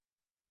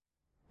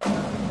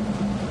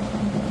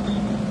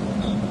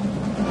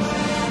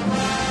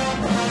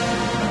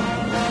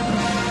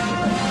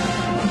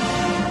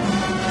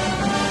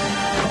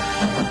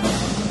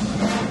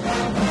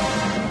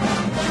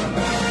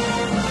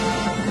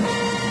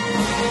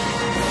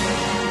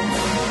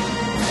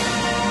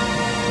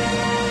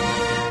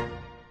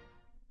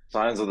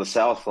Lions of the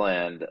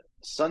Southland,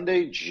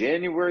 Sunday,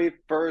 January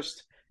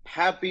 1st.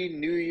 Happy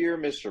New Year,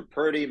 Mr.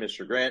 Purdy.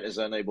 Mr. Grant is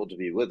unable to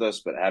be with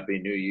us, but Happy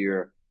New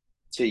Year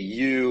to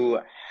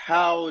you.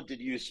 How did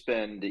you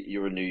spend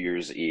your New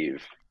Year's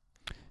Eve?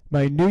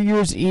 My New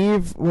Year's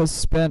Eve was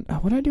spent.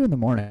 What did I do in the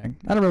morning?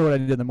 I don't remember what I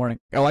did in the morning.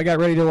 Oh, I got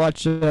ready to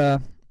watch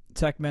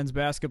Tech men's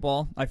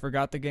basketball. I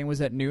forgot the game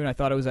was at noon. I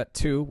thought it was at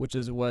 2, which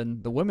is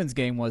when the women's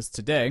game was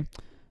today.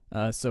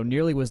 So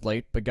nearly was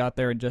late, but got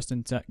there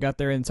and got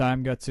there in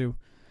time. Got to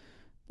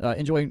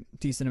enjoy a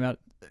decent amount.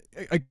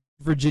 A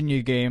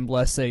Virginia game,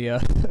 less a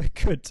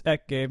good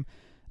Tech game.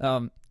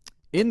 Um,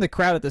 in the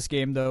crowd at this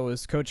game though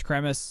was Coach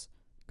Cremens,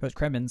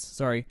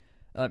 sorry.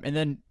 And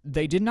then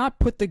they did not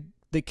put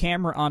the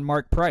camera on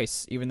Mark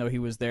Price, even though he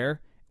was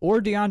there,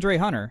 or DeAndre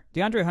Hunter.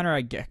 DeAndre Hunter,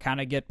 I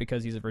kind of get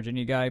because he's a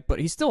Virginia guy, but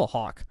he's still a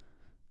Hawk,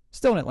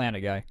 still an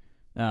Atlanta guy.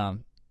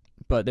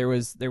 But there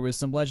was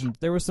some legend,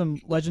 there was some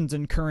legends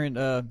and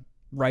current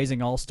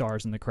rising all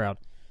stars in the crowd.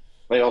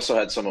 They also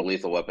had some of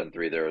Lethal Weapon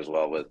 3 there as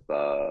well with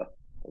Bobby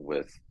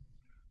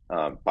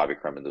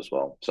Cremins as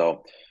well.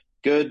 So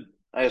good,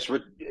 I guess,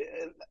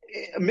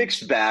 a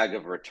mixed bag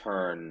of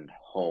return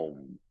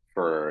home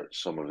for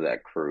some of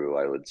that crew,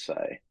 I would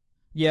say.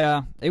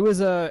 Yeah, it was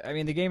a. I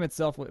mean, the game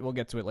itself. We'll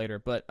get to it later,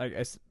 but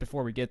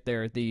before we get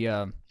there,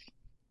 the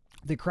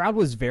crowd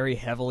was very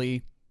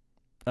heavily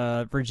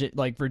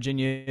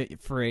Virginia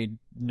for a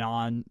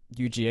non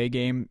UGA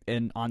game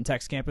and on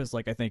Tech's campus.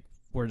 Like I think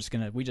we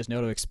just know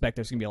to expect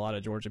there's gonna be a lot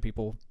of Georgia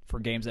people for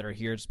games that are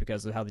here just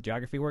because of how the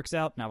geography works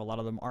out. Now a lot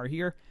of them are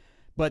here,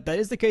 but that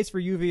is the case for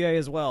UVA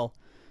as well.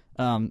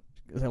 A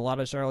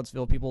lot of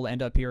Charlottesville people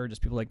end up here,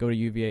 just people that go to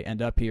UVA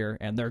end up here,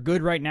 and they're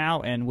good right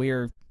now, and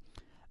we're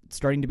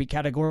starting to be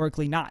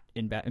categorically not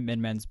in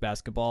men's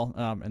basketball,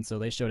 and so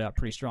they showed out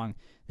pretty strong.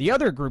 The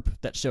other group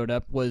that showed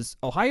up was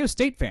Ohio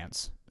State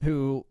fans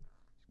who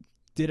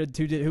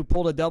who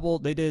pulled a double.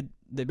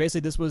 Basically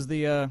this was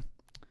the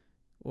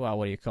well,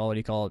 what do you call it?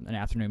 You call it an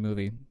afternoon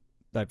movie?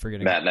 I'm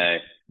forgetting. Matinee.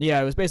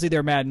 Yeah, it was basically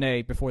their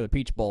matinee before the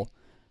Peach Bowl.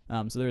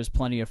 So there was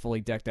plenty of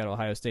fully decked out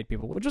Ohio State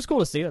people, which was cool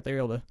to see that they were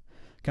able to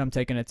come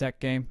take in a Tech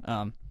game.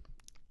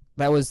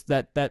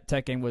 That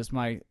Tech game was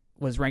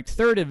ranked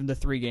third in the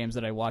 3 games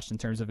that I watched in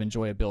terms of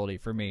enjoyability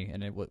for me,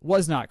 and it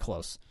was not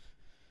close.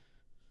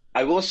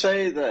 I will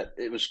say that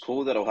it was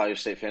cool that Ohio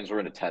State fans were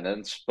in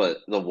attendance, but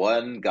the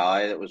one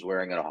guy that was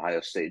wearing an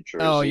Ohio State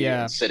Oh jersey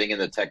yeah, and sitting in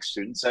the Tech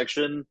student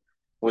section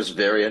was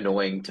very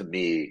annoying to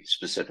me no,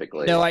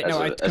 specifically I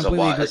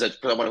completely agree. as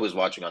someone who was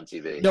watching on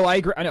TV. No, I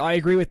agree. I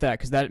agree with that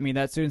because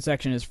that student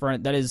section is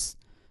front. That is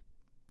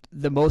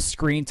the most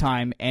screen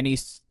time any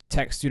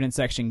Tech student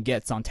section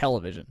gets on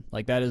television.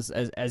 Like that is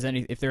as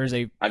any if there is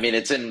a I mean,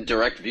 it's in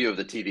direct view of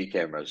the TV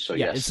cameras, so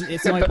yeah, yes.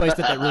 it's the only place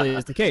that really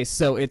is the case.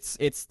 So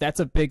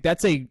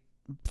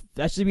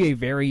that should be a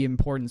very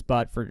important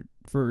spot for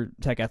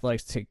Tech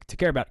athletics to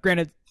care about.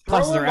 Granted, Throw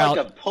classes in are like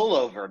out. a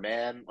pullover,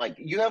 man. Like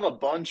you have a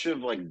bunch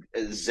of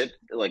zip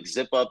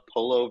up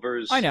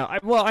pullovers I know.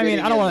 Well, I mean,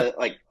 I sitting don't in want the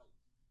like.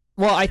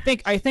 Well, I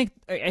think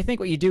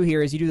what you do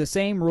here is you do the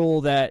same rule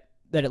that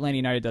Atlanta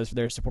United does for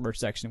their supporter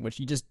section, which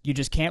you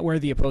just can't wear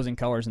the opposing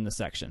colors in the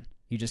section.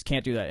 You just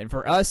can't do that. And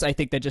for us, I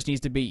think that just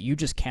needs to be you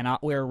just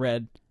cannot wear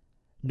red,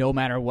 no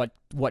matter what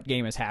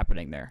game is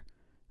happening there.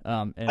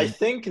 I And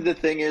think the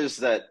thing is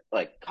that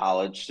like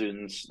college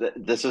students,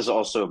 this is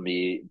also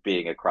me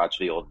being a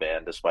crotchety old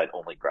man, despite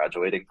only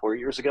graduating 4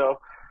 years ago.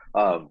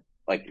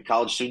 Like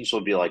college students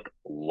will be like,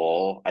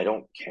 "Lol, I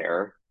don't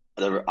care.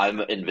 I'm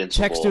Tech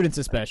invincible." students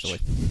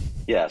especially.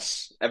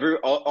 Yes,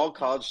 all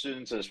college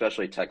students and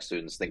especially tech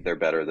students think they're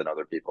better than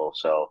other people.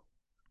 So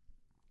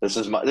this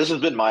has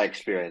been my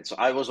experience.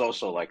 I was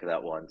also like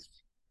that once.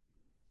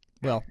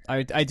 Well,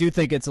 I do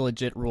think it's a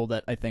legit rule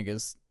that I think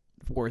is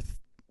worth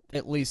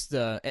at least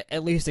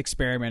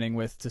experimenting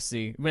with to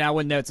see.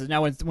 When it's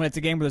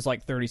a game where there's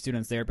like 30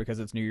 students there because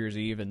it's New Year's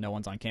Eve and no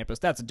one's on campus,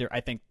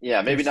 I think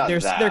Yeah, maybe not there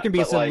that, can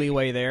be some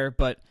leeway there,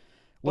 but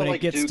but when it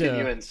like gets Duke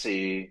and to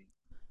UNC, yeah,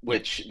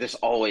 which this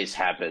always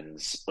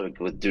happens like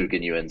with Duke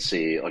and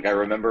UNC. Like I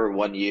remember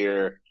one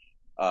year,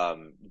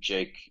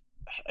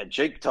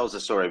 Jake tells a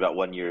story about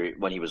one year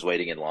when he was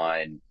waiting in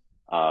line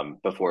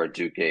before a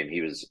Duke game.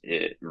 He was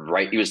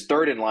right. He was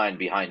third in line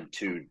behind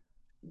 2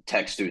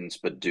 tech students,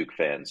 but Duke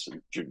fans,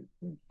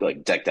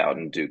 like decked out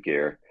in Duke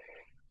gear.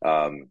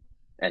 Um,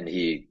 and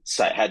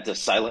had to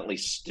silently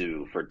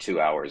stew for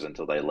 2 hours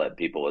until they let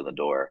people in the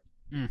door.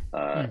 mm,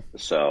 Uh, mm,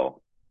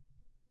 so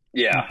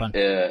yeah, not fun.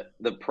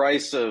 the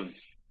price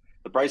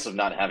of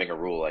not having a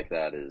rule like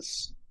that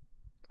is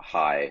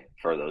high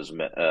for those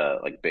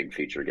like big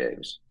feature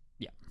games.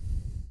 Yeah,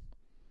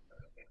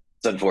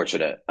 It's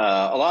unfortunate.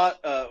 A lot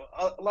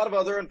of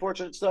other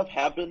unfortunate stuff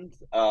happened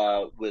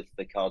with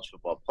the college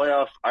football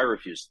playoff. I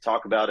refuse to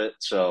talk about it,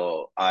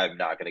 so I'm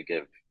not going to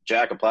give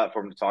Jack a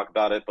platform to talk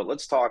about it. But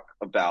let's talk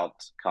about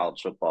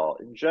college football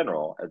in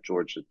general at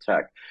Georgia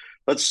Tech.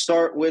 Let's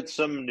start with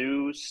some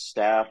new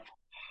staff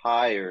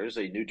hires.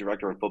 A new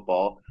director of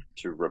football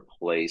to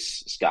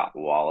replace Scott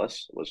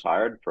Wallace was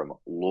hired from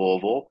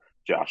Louisville.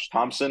 Josh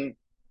Thompson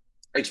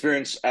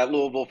Experience at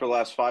Louisville for the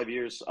last 5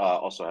 years.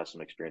 Also has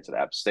some experience at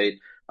App State.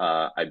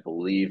 I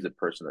believe the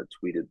person that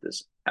tweeted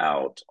this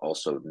out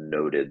also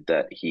noted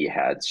that he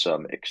had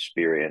some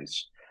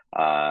experience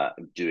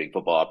doing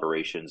football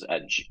operations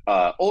at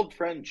old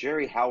friend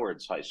Jerry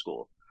Howard's high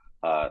school.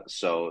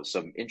 So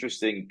some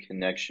interesting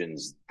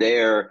connections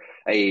there.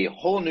 A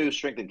whole new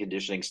strength and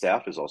conditioning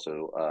staff is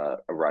also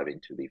arriving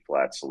to the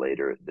Flats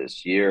later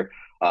this year.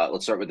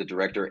 Let's start with the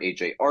director,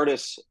 AJ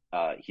Artis.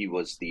 He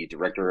was the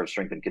director of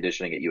strength and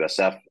conditioning at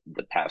USF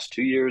the past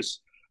 2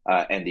 years,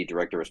 and the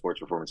director of sports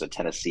performance at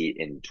Tennessee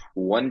in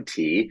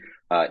 20.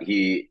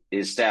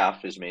 His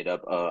staff is made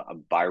up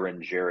of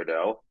Byron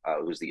Gerardo,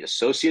 who's the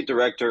associate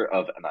director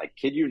of, and I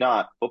kid you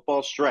not,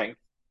 football strength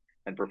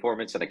and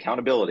performance and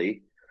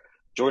accountability.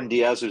 Jordan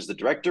Diaz, who's the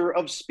director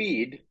of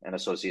speed and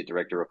associate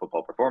director of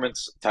football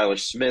performance. Tyler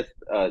Smith,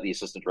 the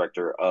assistant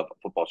director of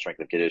football strength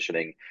and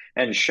conditioning,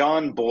 and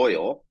Sean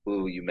Boyle,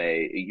 who you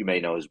may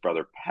know his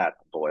brother Pat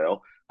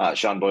Boyle.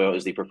 Sean Boyle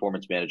is the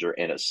performance manager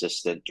and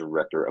assistant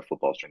director of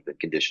football strength and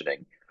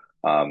conditioning.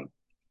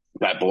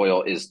 Pat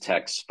Boyle is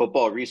Tech's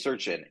football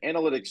research and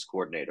analytics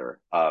coordinator.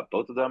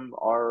 Both of them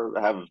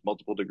have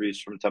multiple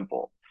degrees from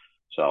Temple.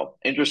 So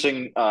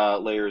interesting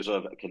layers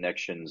of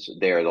connections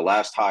there. The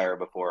last hire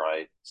before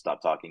I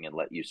stop talking and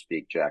let you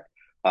speak, Jack,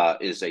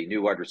 is a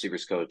new wide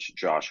receivers coach,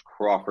 Josh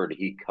Crawford.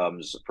 He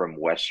comes from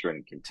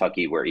Western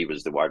Kentucky, where he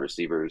was the wide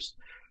receivers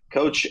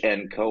coach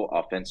and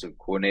co-offensive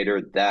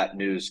coordinator. That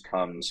news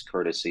comes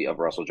courtesy of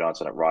Russell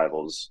Johnson at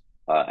Rivals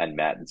and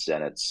Matt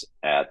Zenitz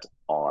at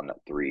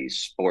On3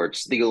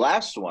 Sports. The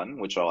last one,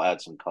 which I'll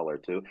add some color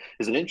to,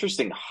 is an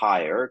interesting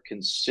hire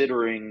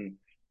considering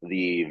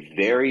the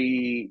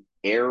very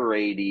air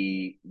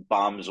raidy,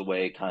 bombs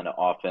away kind of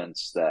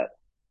offense that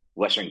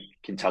Western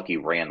Kentucky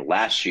ran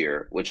last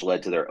year, which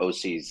led to their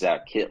OC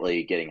Zach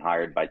Kittley getting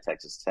hired by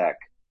Texas Tech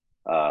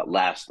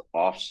last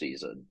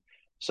offseason.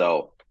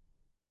 So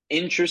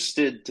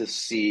interested to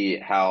see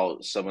how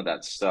some of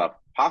that stuff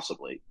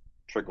possibly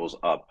trickles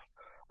up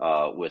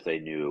with a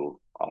new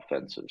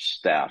offensive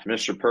staff.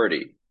 Mr.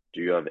 Purdy, do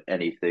you have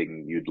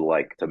anything you'd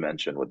like to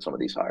mention with some of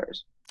these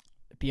hires?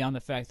 Beyond the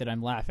fact that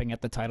I'm laughing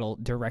at the title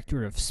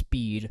Director of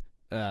Speed,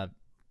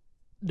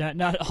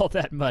 not all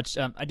that much.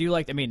 I do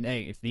like. I mean,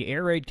 hey, if the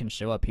air raid can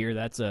show up here,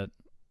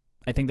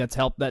 I think that's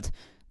helped. That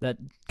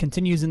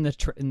continues in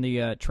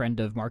the trend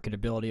of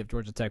marketability of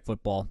Georgia Tech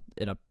football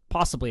in a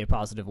possibly a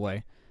positive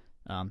way.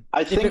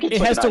 I think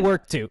it has to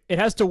work too. It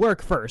has to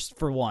work first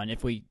for one.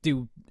 If we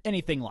do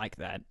anything like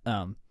that,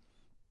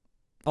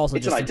 also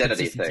it's just an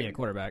identity thing at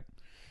quarterback,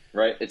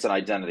 right? It's an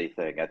identity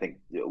thing. I think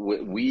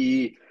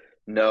we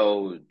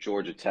know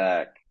Georgia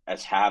Tech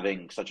as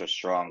having such a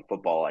strong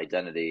football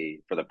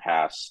identity for the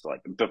past,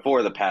 like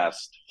before the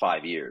past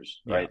 5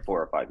 years, right? Yeah.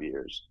 4 or 5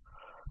 years.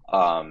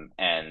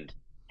 And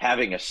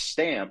having a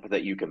stamp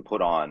that you can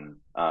put on,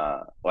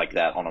 like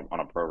that on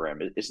a program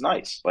is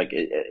nice. Like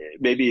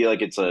maybe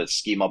like it's a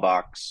schema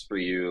box for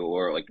you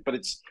or like, but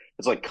it's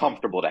like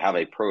comfortable to have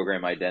a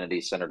program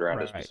identity centered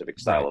around a specific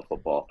style of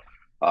football.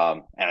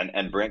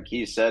 And Brent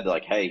Key said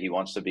like, hey, he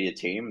wants to be a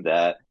team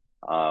that,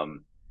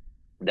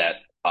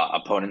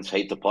 opponents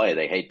hate to play.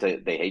 They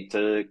hate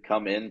to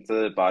come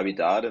into Bobby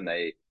Dodd and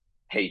they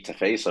hate to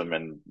face him.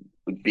 And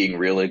being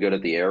really good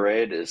at the air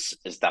raid is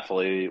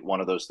definitely one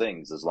of those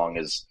things. As long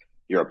as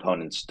your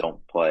opponents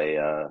don't play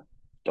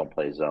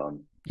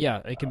zone. Yeah,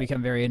 it can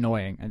become very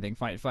annoying. I think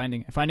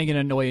finding an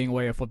annoying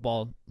way of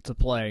football to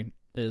play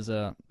is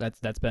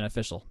that's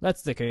beneficial.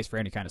 That's the case for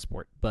any kind of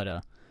sport.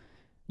 But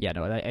yeah,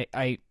 no,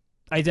 I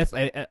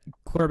definitely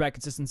quarterback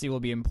consistency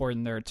will be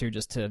important there too,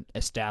 just to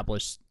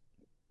establish.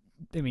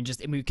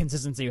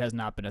 Consistency has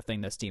not been a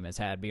thing this team has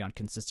had beyond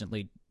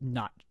consistently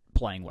not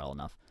playing well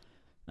enough.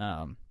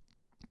 And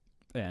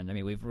I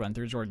mean, we've run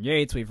through Jordan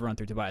Yates, we've run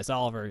through Tobias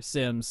Oliver,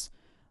 Sims,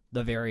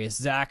 the various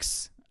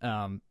Zachs.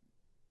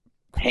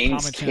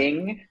 Haynes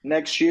King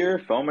next year,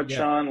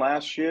 Fomachon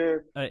last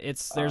year.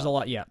 There's a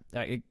lot. Yeah,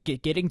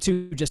 getting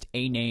to just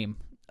a name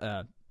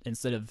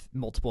instead of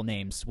multiple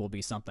names will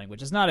be something,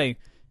 which is not a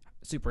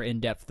super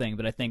in-depth thing,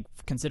 but I think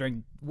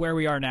considering where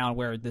we are now and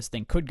where this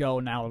thing could go,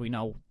 now we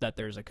know that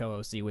there's a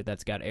co-OC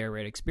that's got air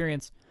raid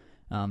experience.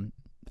 Who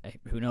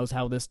knows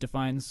how this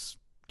defines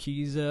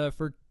Key's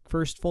for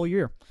first full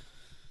year?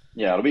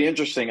 Yeah, it'll be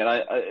interesting,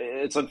 and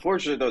it's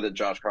unfortunate though that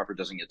Josh Crawford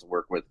doesn't get to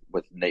work with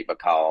Nate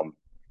McCollum.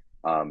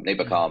 Nate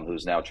McCollum,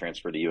 who's now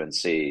transferred to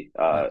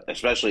UNC,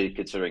 especially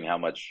considering how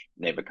much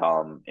Nate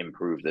McCollum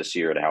improved this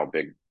year and how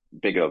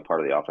big of a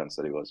part of the offense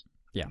that he was.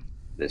 Yeah.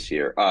 This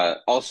year.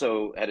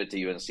 Also headed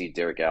to UNC,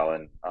 Derek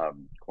Allen,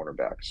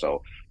 cornerback.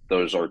 So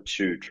those are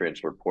 2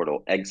 transfer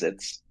portal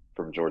exits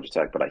from Georgia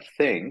Tech. But I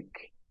think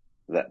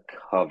that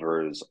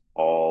covers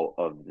all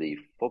of the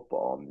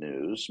football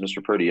news.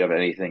 Mr. Purdy, do you have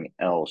anything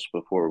else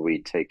before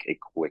we take a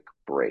quick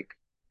break?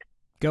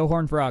 Go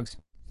Horned Frogs.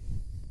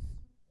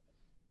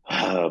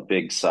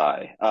 Big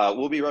sigh.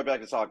 We'll be right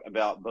back to talk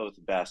about both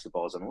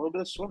basketballs and a little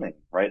bit of swimming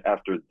right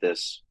after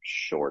this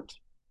short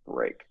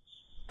break.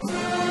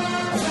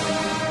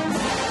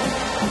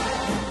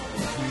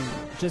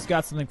 just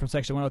got something from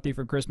Section 103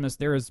 for Christmas,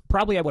 there is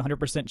probably a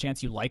 100%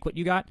 chance you like what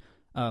you got.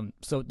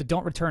 So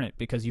don't return it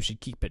because you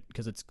should keep it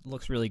because it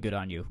looks really good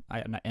on you.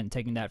 And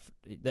taking that,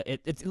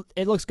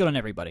 it looks good on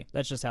everybody.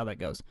 That's just how that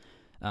goes.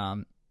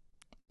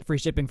 Free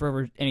shipping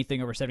for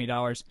anything over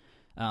 $70.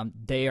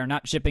 They are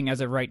not shipping as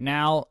of right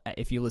now.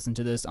 If you listen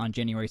to this on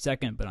January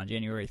 2nd, but on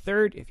January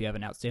 3rd, if you have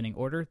an outstanding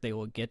order, they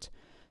will get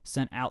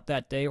sent out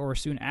that day or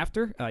soon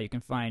after. You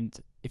can find,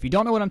 if you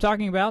don't know what I'm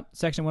talking about,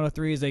 Section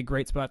 103 is a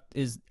great spot,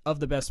 is of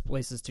the best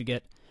places to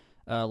get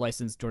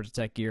licensed Georgia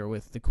Tech gear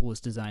with the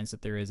coolest designs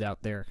that there is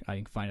out there. You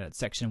can find it at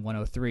Section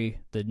 103,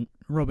 the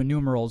Roman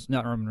numerals,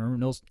 not Roman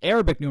numerals,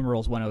 Arabic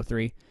numerals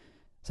 103,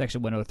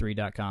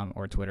 section103.com,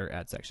 or Twitter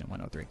at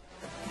Section103.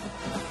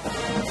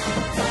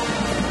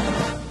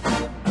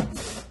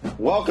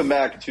 Welcome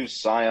back to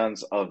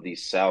Scions of the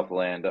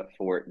Southland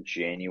for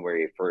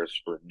January 1st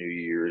for New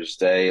Year's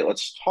Day.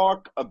 Let's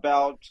talk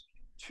about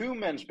two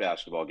men's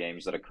basketball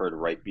games that occurred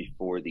right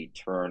before the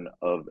turn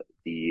of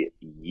the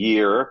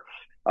year.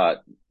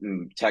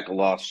 Tech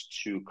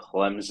lost to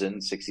Clemson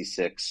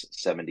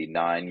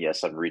 66-79.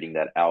 Yes, I'm reading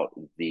that out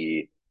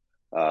the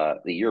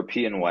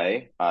European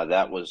way.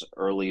 That was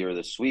earlier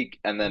this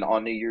week. And then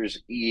on New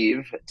Year's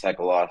Eve, Tech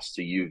lost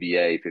to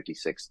UVA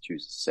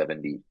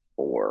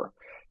 56-74.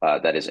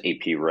 That is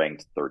AP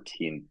ranked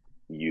 13th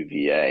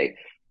UVA.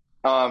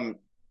 I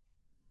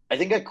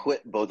think I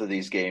quit both of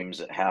these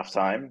games at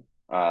halftime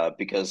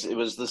because it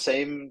was the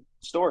same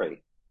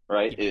story,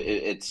 right?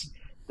 It's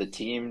the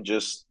team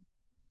just,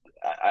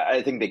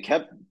 I think they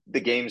kept the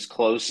games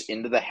close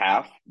into the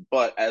half,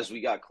 but as we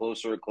got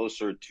closer and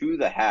closer to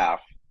the half,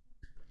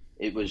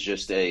 it was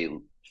just a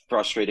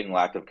frustrating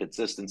lack of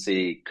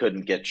consistency,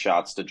 couldn't get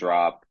shots to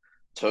drop,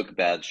 took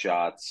bad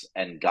shots,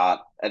 and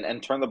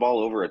turned the ball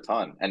over a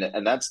ton.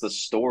 And that's the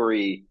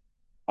story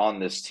on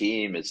this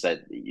team, is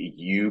that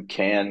you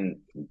can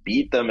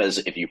beat them as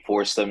if you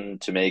force them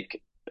to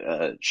make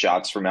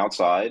shots from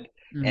outside,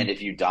 and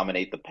if you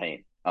dominate the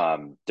paint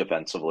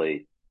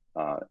defensively.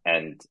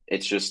 And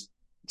it's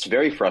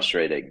very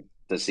frustrating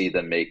to see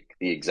them make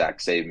the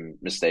exact same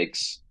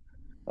mistakes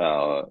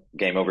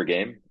game over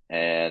game.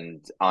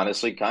 And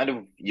honestly, kind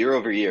of year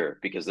over year,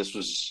 because this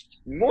was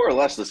more or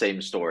less the same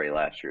story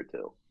last year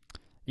too.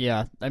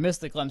 Yeah, I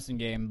missed the Clemson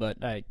game, but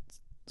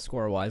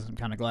score-wise, I'm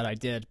kind of glad I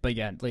did. But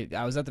yeah,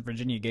 I was at the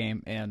Virginia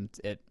game, and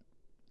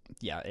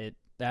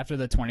after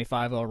the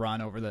 25-0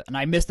 run and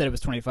I missed that it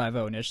was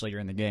 25-0 initially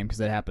during the game because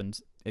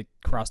it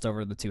crossed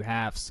over the two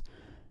halves.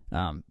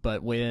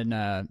 But when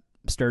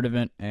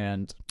Sturdivant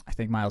and I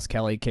think Miles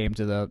Kelly came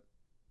to the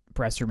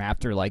press room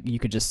after, like, you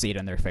could just see it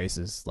in their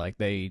faces, like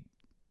they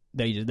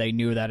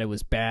knew that it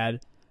was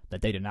bad,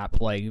 that they did not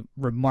play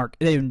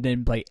they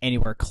didn't play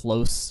anywhere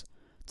close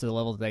to the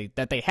level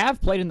that they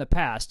have played in the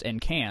past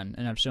and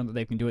have shown that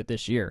they can do it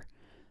this year.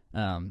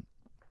 And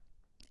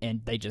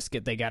they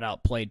got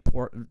outplayed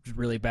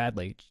really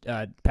badly.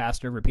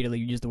 Pastor repeatedly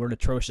used the word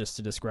atrocious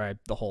to describe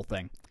the whole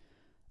thing.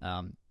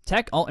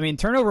 Tech, I mean,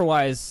 turnover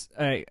wise,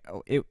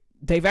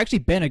 they've actually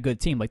been a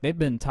good team. Like, they've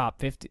been top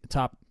 50,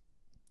 top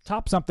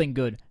something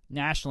good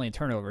nationally in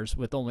turnovers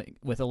with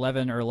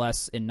 11 or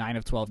less in 9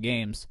 of 12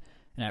 games,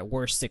 and at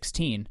worst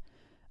 16.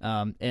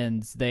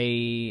 And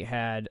they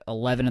had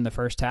 11 in the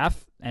first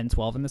half and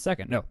 12 in the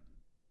second. No,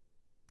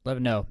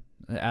 11. No,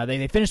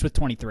 they finished with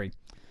 23.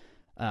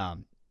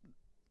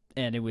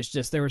 And it was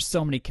just, there were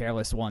so many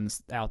careless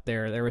ones out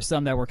there. There were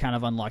some that were kind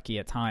of unlucky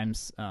at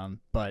times.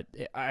 But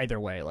either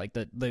way, like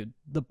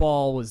the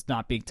ball was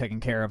not being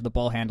taken care of. The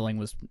ball handling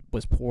was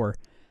poor.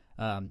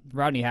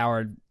 Rodney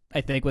Howard,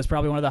 I think, was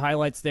probably one of the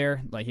highlights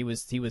there. Like, he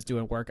was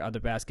doing work on the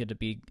basket to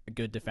be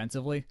good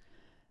defensively.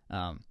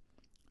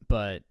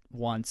 But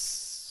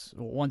once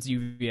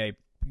UVA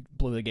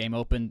blew the game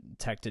open,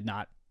 Tech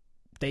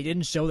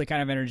didn't show the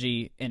kind of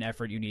energy and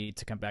effort you need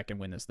to come back and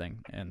win this thing,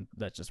 and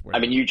that's just where. I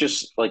mean, you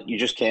just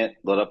can't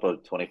let up a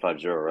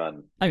 25-0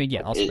 run. I mean,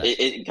 yeah,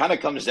 it kind of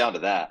comes down to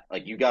that.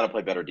 Like, you got to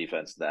play better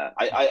defense than that.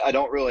 I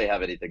don't really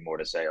have anything more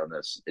to say on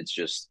this. It's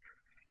just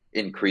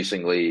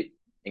increasingly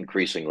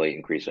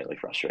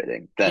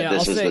frustrating that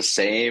this is the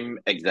same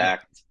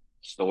exact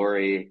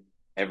story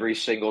every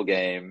single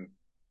game.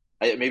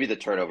 Maybe the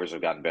turnovers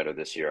have gotten better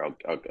this year. I'll,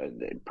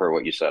 per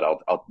what you said,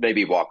 I'll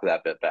maybe walk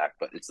that bit back,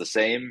 but it's the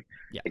same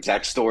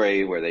exact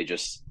story where they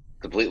just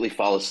completely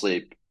fall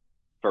asleep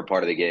for a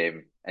part of the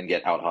game and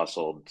get out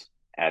hustled.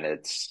 And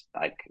it's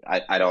like,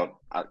 I don't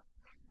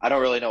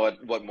really know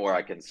what more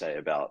I can say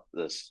about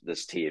this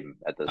team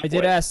at this point.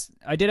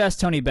 I did ask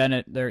Tony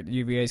Bennett, their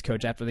UVA's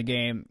coach, after the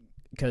game,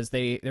 because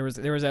there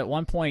was at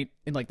one point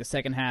in like the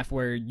second half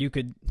where you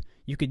could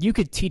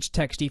teach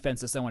Tech's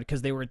defense to someone,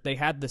 because they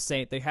had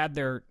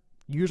their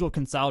usual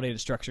consolidated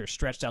structure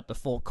stretched out the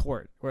full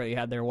court, where you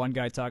had their one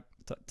guy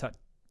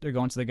they're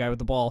going to the guy with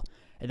the ball,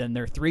 and then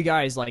there are three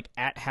guys like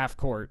at half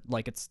court,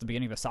 like it's the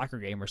beginning of a soccer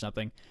game or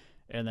something,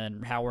 and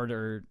then Howard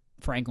or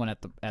Franklin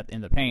in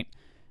the paint,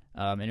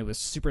 and it was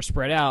super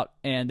spread out.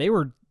 And they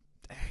were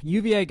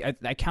UVA.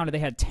 I counted, they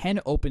had 10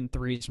 open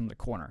threes from the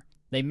corner.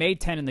 They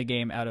made 10 in the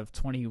game out of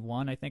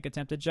 21, I think,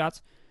 attempted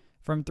shots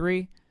from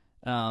three.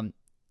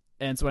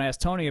 And so when I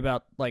asked Tony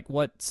about like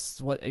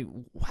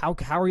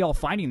how are y'all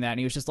finding that, and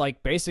he was just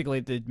like, basically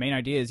the main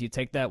idea is you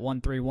take that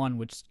 1-3-1,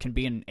 which can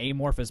be an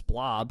amorphous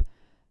blob,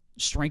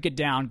 shrink it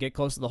down, get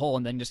close to the hole,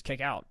 and then just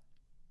kick out.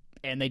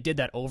 And they did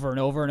that over and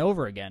over and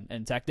over again,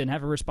 and Tech didn't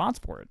have a response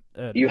for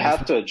it. You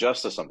have to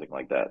adjust to something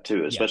like that too,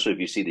 Yeah, especially if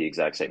you see the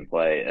exact same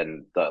play,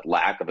 and the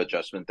lack of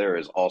adjustment there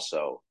is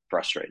also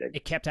frustrating.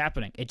 it kept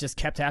happening. It just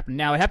kept happening.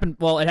 Now it happened.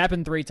 Well, it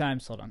happened 3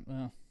 times. Hold on.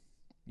 Well,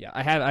 yeah,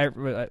 I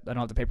don't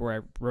have the paper where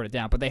I wrote it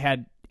down, but they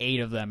had 8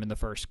 of them in the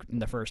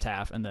first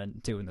half, and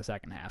then 2 in the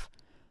second half.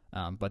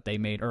 But they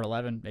made, or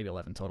 11, maybe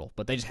 11 total.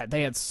 But they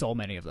had so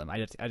many of them.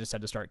 I just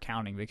had to start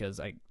counting because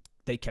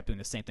they kept doing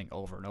the same thing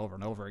over and over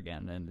and over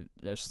again, and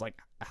it's just like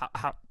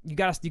how you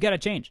gotta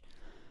change.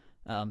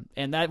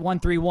 And that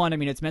 1-3-1, I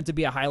mean, it's meant to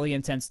be a highly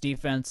intense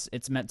defense.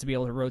 It's meant to be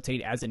able to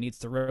rotate as it needs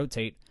to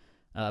rotate.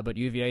 But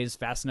UVA is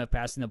fast enough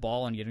passing the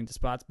ball and getting to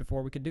spots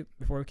before we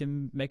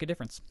can make a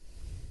difference.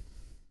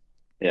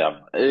 Yeah,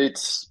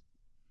 it's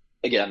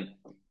again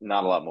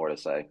not a lot more to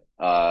say.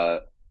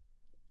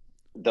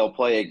 They'll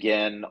play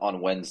again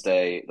on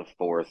Wednesday, the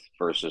 4th,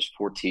 versus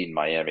 14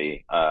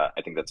 Miami. I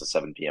think that's a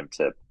 7 p.m.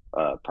 tip,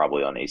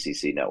 probably on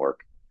ACC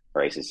Network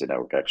or ACC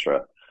Network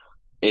Extra.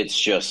 It's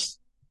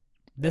just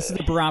this is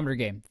a barometer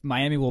game.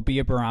 Miami will be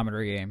a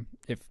barometer game.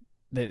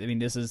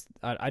 This is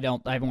I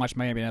haven't watched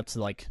Miami enough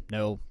to like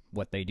know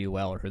what they do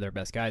well or who their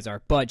best guys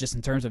are, but just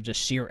in terms of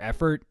just sheer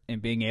effort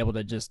and being able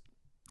to just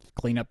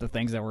clean up the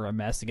things that were a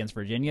mess against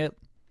Virginia,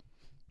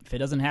 if it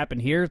doesn't happen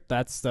here,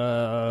 that's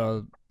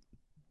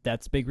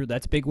big.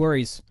 That's big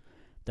worries.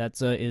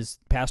 That's is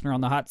Pastner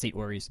on the hot seat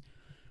worries.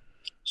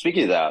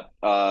 speaking of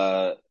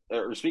that,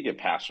 or speaking of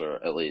Passer,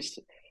 at least,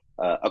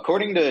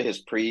 according to his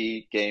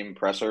pre-game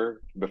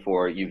presser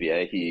before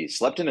UVA, he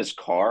slept in his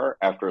car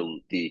after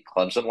the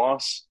Clemson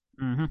loss,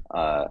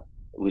 Mm-hmm.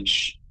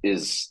 which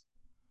is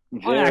He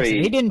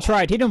very. didn't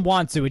try it. He didn't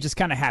want to. It just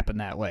kind of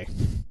happened that way.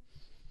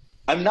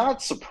 I'm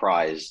not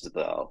surprised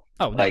though.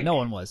 Oh no, Like no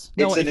one was.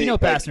 No, if you know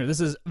Pastner,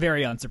 this is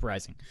very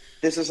unsurprising.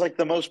 this is like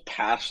the most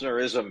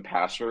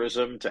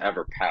Pastnerism to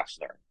ever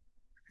Pastner.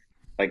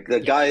 Like the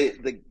Yeah. guy,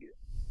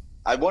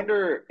 I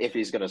wonder if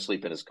he's going to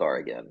sleep in his car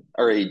again,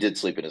 or he did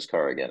sleep in his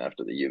car again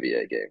after the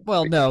UVA game.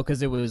 Well, no,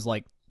 because it was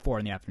like 4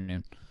 in the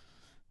afternoon.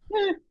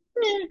 Eh,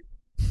 eh,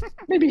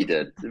 maybe he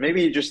did.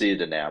 Maybe he just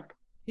needed a nap.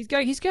 He's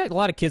got a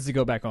lot of kids to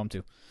go back home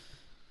to.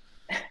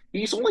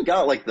 He's only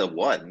got like the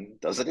one,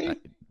 doesn't he?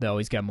 No,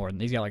 he's got more than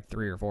he's got like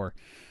 3 or 4.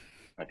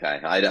 Okay,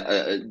 I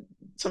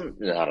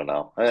don't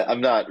know.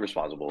 I'm not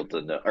responsible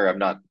to know, or I'm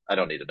not. I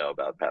don't need to know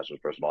about Pastor's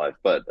personal life,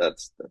 but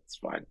that's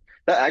fine.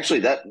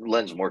 That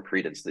lends more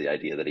credence to the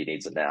idea that he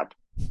needs a nap.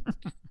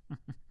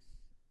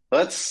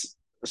 Let's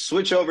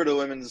switch over to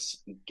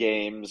women's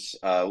games.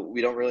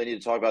 We don't really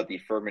need to talk about the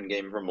Furman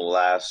game from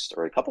last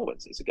or a couple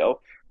Wednesdays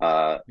ago.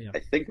 Yeah. I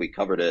think we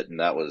covered it, and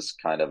that was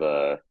kind of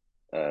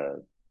a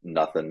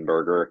nothing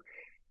burger.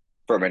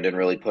 Furman didn't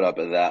really put up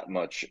that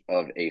much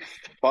of a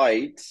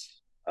fight.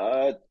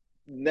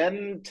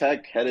 Then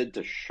Tech headed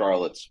to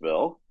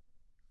Charlottesville.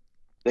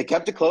 They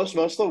kept it close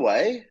most of the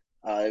way.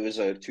 It was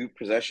a 2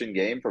 possession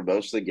game for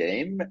most of the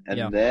game, and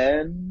Yeah.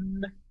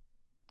 then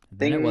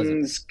Then it wasn't.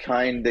 things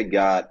kind of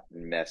got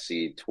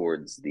messy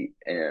towards the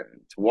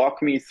end.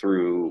 Walk me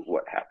through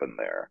what happened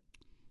there.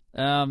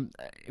 I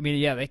mean,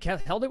 yeah, they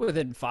held it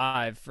within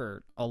 5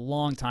 for a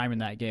long time in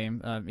that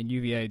game. And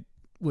UVA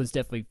was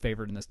definitely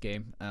favored in this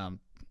game.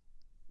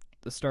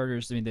 The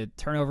starters, I mean, the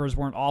turnovers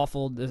weren't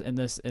awful in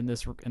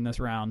this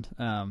round.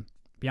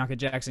 Bianca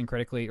Jackson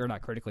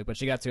not critically, but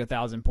she got to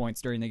 1,000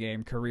 points during the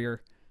game,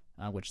 career,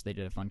 which they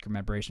did a fun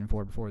commemoration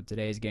for before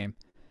today's game.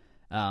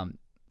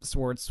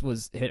 Swartz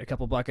was hit a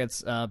couple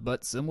buckets,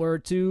 but similar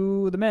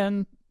to the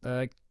men,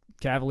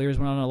 Cavaliers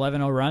went on an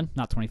 11-0 run,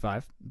 not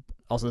 25.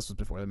 Also, this was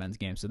before the men's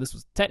game, so this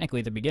was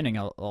technically the beginning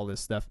of all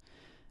this stuff.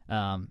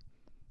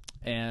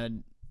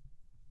 And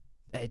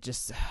it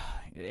just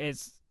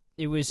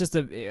it was just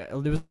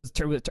another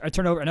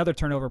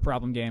turnover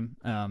problem game.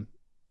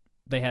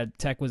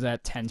 Tech was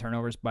at 10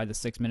 turnovers by the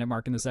 6-minute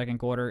mark in the second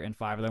quarter, and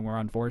 5 of them were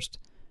unforced.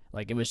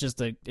 Like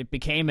it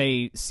became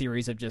a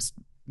series of just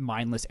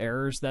mindless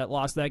errors that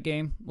lost that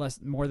game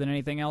more than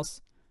anything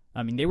else.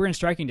 I mean, they were in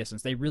striking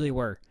distance. They really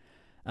were.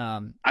 They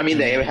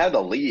had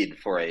the lead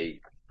for a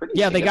pretty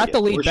they got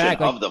the lead portion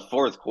back of the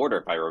fourth quarter,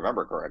 if I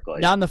remember correctly.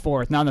 Not in the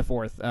fourth. Oh,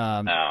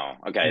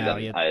 okay. No,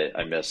 Then yeah.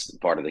 I missed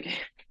part of the game.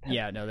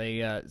 Yeah, no, they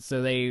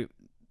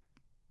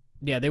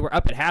were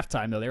up at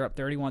halftime though. They were up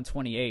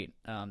 31-28.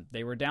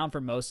 They were down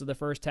for most of the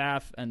first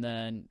half, and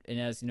then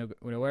Inez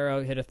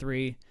Unaguero hit a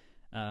 3,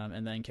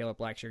 and then Caleb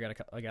Blackshear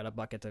got a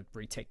bucket to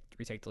retake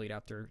the lead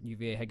after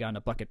UVA had gotten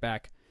a bucket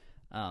back.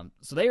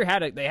 So they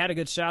had a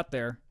good shot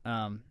there,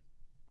 and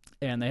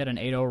they had an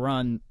 8-0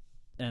 run,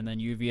 and then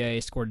UVA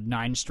scored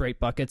 9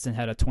 straight buckets and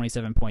had a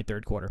 27-point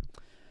third quarter.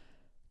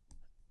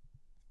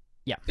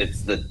 Yeah.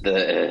 It's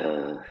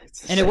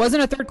And it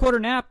wasn't a third quarter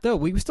nap though.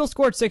 We still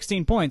scored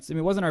 16 points. I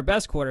mean, it wasn't our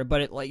best quarter,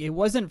 but it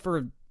wasn't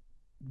for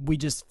we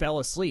just fell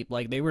asleep.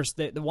 Like the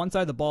one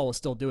side of the ball was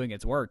still doing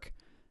its work.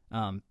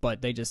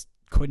 but they just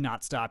could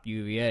not stop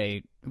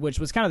UVA, which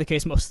was kind of the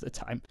case most of the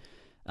time.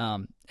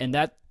 And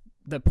that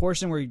the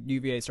portion where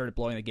UVA started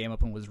blowing the game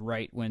open was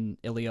right when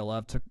Ilya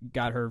Love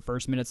got her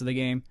first minutes of the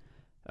game.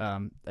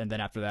 And then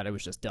after that, it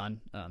was just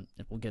done. And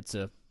we'll get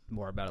to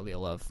more about Ilya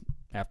Love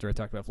after I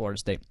talk about Florida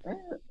State.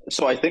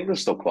 So I think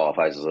this still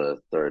qualifies as a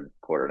third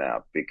quarter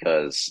nap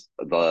because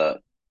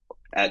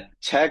at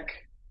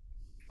Tech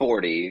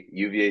 40,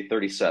 UVA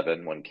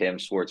 37, when Cam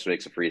Swartz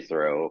makes a free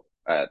throw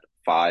at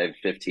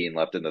 5:15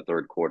 left in the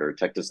third quarter,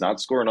 Tech does not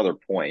score another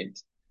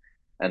point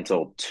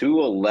until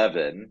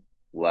 2:11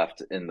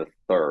 left in the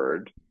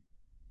third.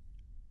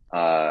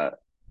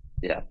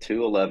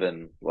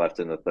 2:11 left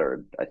in the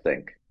third, I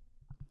think.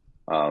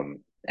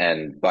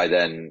 And by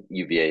then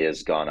UVA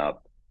has gone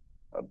up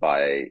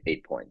by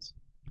 8 points.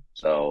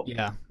 So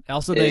yeah.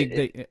 Also,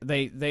 they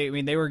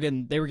were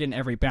getting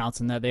every bounce,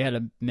 and that they had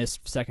a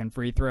missed second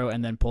free throw,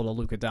 and then pulled a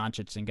Luka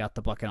Doncic and got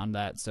the bucket on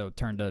that, so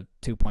turned a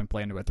 2-point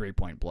play into a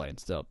 3-point play. And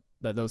so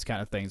those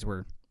kind of things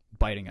were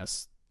biting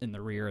us in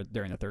the rear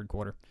during the third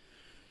quarter.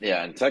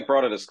 Yeah, and Tech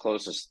brought it as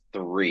close as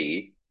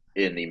 3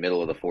 in the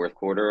middle of the fourth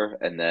quarter,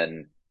 and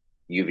then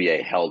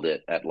UVA held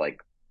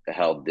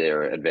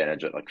their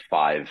advantage at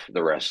 5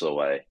 the rest of the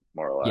way,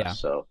 more or less. Yeah.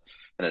 So,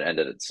 and it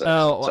ended at 6.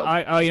 Oh, so,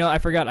 I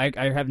forgot.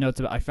 I have notes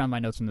about. I found my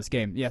notes from this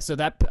game. Yeah, so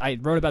that I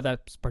wrote about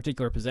that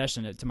particular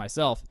possession to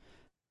myself.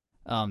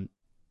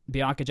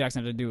 Bianca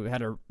Jackson had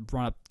to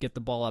run up, get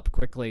the ball up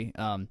quickly.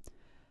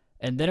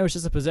 And then it was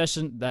just a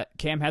possession that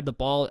Cam had the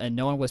ball and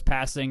no one was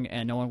passing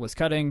and no one was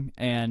cutting,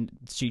 and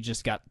she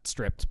just got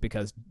stripped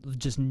because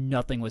just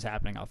nothing was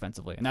happening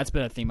offensively. And that's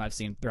been a theme I've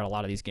seen throughout a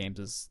lot of these games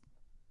is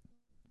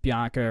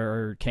Bianca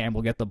or Cam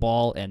will get the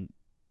ball and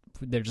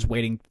they're just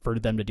waiting for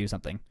them to do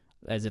something,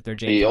 as if they're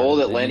James the Harden.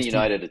 old Atlanta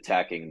United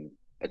attacking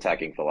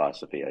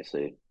philosophy, I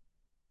see.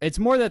 It's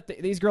more that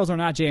these girls are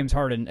not James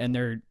Harden and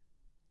they're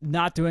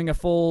not doing a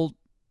full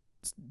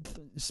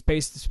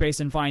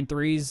space and find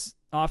threes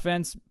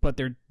offense, but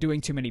they're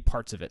doing too many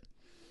parts of it.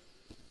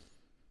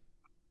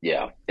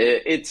 Yeah,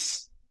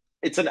 it's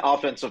an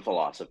offensive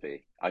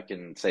philosophy. I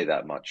can say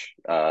that much.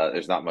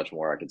 There's not much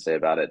more I can say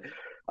about it.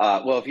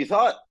 Well, if you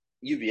thought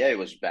UVA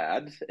was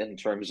bad in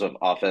terms of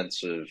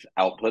offensive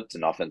output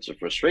and offensive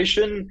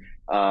frustration,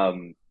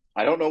 I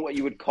don't know what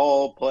you would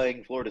call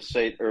playing Florida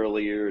State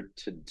earlier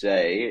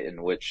today,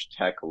 in which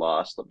Tech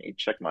lost. Let me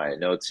check my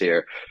notes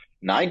here.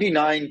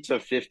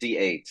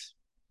 99-58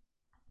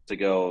 to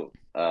go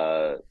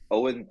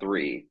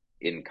 0-3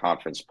 in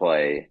conference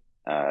play,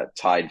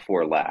 tied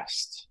for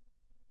last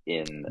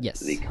in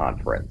the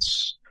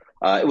conference.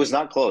 It was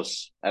not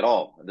close at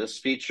all. This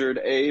featured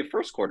a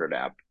first quarter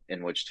nap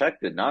in which Tech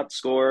did not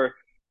score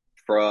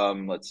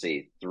from, 4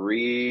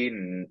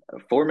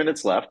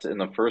 minutes left in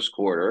the first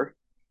quarter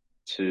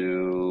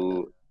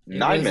to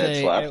 9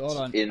 minutes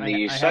left in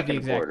the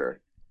second quarter.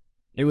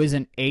 It was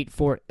an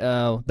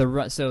 8-4.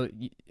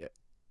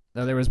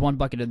 There was one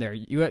bucket in there.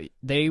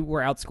 They were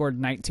outscored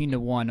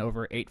 19-1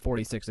 over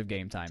 8:46 of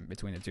game time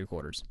between the two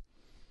quarters.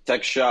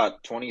 Tech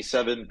shot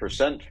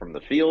 27% from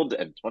the field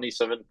and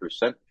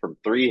 27% from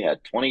three,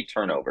 had 20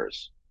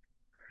 turnovers.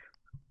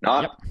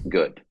 Not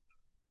good.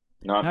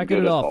 Not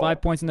good at all.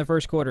 5 points in the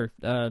first quarter.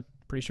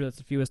 Pretty sure that's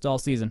the fewest all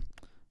season.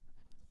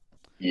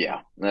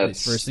 Yeah,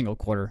 that's for a single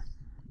quarter.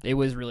 It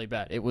was really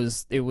bad. It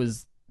was. I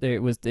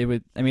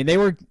mean, they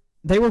were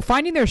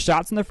finding their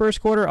shots in the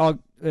first quarter.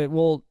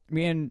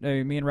 Me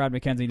and Rod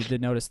McKenzie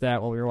did notice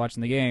that while we were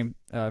watching the game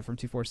from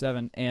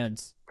 247,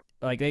 and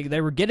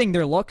they were getting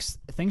their looks.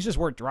 Things just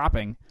weren't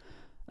dropping,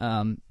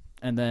 and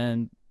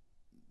then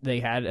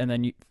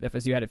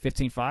FSU had it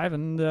 15-5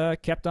 and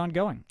kept on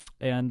going.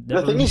 And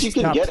the thing is, you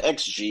can get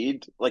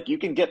XG'd, you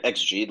can get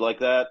XG'd like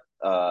that,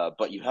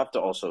 but you have to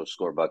also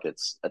score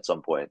buckets at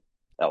some point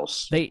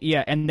else.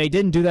 And they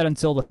didn't do that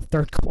until the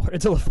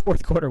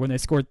fourth quarter when they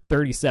scored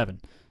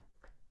 37.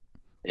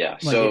 Yeah,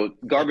 so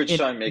garbage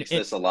time makes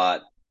this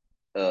look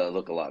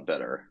a lot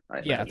better.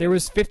 I think. There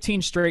was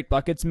 15 straight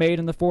buckets made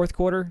in the fourth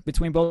quarter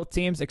between both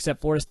teams,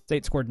 except Florida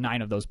State scored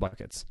 9 of those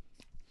buckets.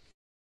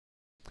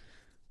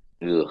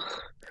 Ugh.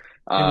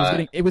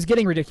 It was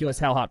getting ridiculous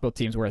how hot both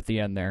teams were at the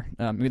end there.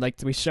 We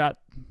only shot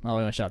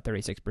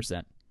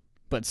 36%,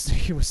 but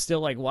it was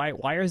still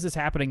why is this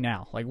happening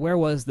now? Where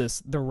was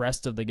this the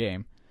rest of the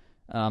game?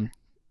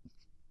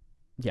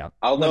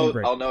 I'll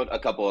note a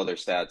couple other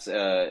stats.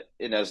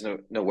 Inez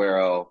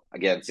Noguero,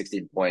 again,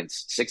 16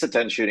 points, 6 of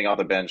 10 shooting off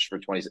the bench for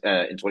 20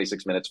 in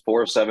 26 minutes,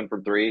 4 of 7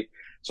 from 3.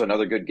 So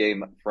another good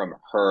game from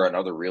her.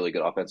 Another really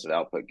good offensive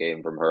output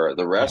game from her.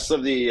 The rest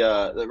of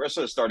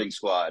the starting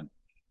squad,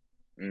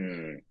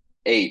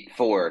 8,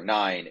 4,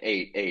 9,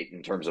 8, 8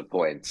 in terms of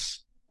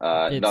points.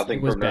 Nothing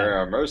from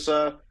Maria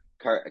Hermosa.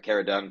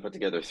 Cara Dunn put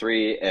together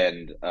 3,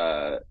 and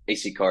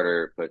AC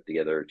Carter put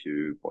together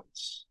 2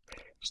 points.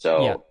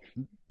 So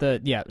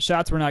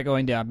shots were not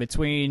going down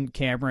between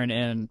Cameron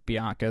and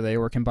Bianca. They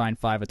were combined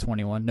 5 of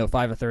 21. No,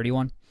 5 of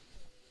 31.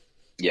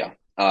 Yeah.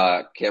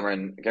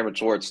 Cameron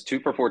Swartz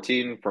 2 for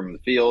 14 from the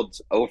field,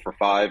 0 for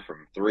 5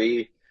 from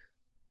 3.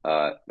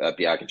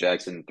 Bianca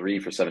Jackson, 3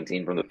 for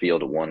 17 from the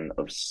field, 1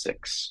 of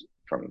 6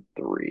 from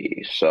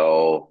three.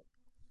 So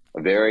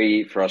a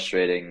very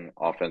frustrating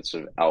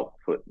offensive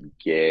output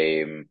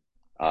game.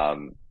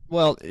 Um,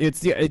 Well, it's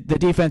the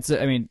defense.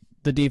 I mean,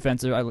 the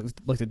defensive. I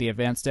looked at the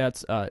advanced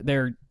stats.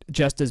 They're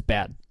just as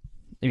bad.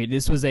 I mean,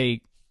 this was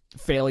a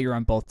failure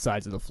on both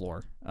sides of the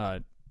floor.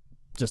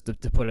 Just to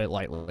put it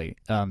lightly.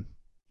 I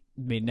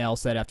mean, Nell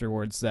said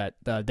afterwards that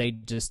they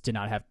just did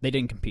not have. They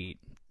didn't compete.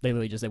 They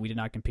literally just said we did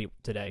not compete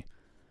today.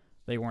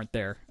 They weren't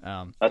there.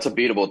 that's a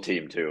beatable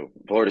team too.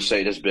 Florida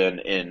State has been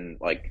in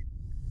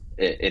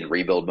in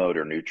rebuild mode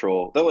or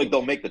neutral.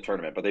 They'll make the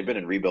tournament, but they've been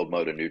in rebuild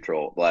mode and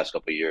neutral the last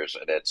couple of years,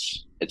 and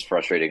it's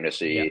frustrating to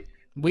Yeah,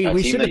 see a we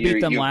team should that have beat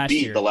them you last beat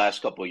year. the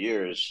last couple of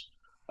years.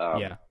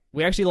 Yeah, Um,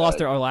 we actually uh,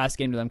 lost our last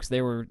game to them because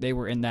they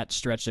were in that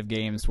stretch of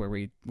games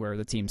where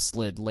the team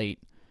slid late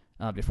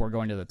before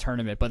going to the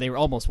tournament, but they were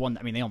almost won.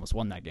 I mean, they almost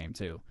won that game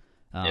too.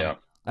 yeah,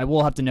 I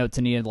will have to note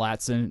Tania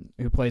Latson,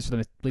 who plays for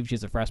them. I believe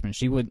she's a freshman.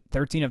 She went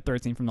 13 of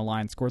 13 from the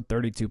line, scored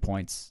 32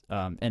 points,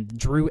 and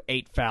drew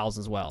 8 fouls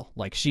as well.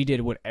 Like she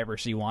did whatever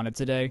she wanted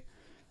today,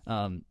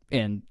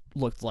 and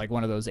looked like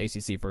one of those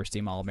ACC first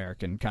team All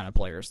American kind of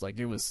players. Like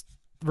it was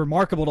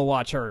remarkable to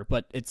watch her,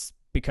 but it's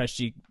because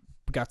she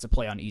got to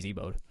play on easy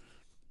mode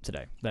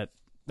today.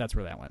 That's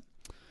where that went.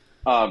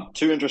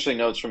 Two interesting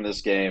notes from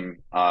this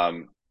game.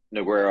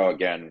 Noguero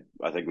again.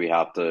 I think we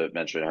have to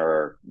mention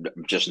her,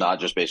 just not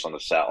just based on the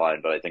stat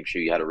line, but I think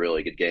she had a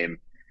really good game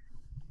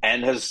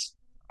and has.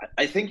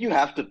 I think you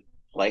have to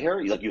play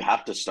her. Like you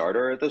have to start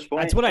her at this That's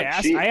point. what I Like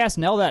asked. she, I asked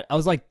Nell that. I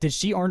was like, did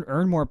she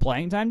earn more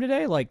playing time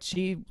today? Like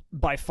she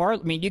by far. I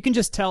mean, you can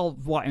just tell.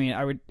 I mean,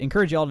 I would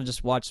encourage y'all to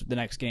just watch the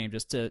next game,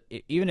 just to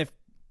even if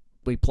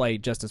we play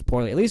just as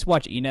poorly, at least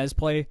watch Inez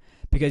play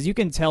because you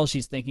can tell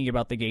she's thinking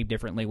about the game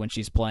differently when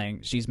she's playing.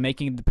 She's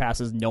making the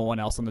passes no one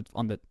else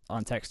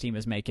on Tech's team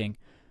is making.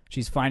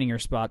 She's finding her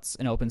spots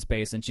in open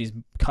space and she's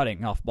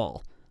cutting off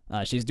ball.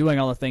 She's doing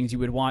all the things you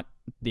would want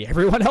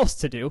everyone else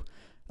to do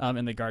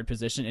in the guard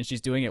position, and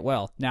she's doing it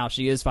well. Now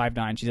she is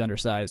 5'9", she's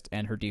undersized,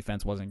 and her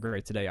defense wasn't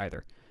great today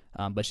either.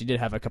 But she did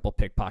have a couple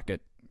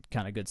pickpocket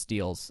kind of good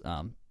steals.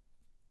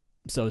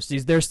 So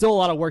there's still a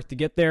lot of work to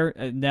get there.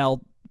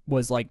 Nell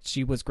was like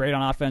she was great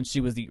on offense. She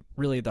was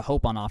really the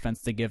hope on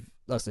offense to give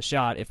us a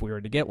shot if we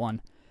were to get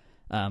one.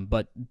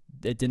 But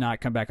it did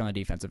not come back on the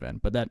defensive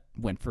end. But that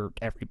went for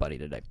everybody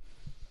today.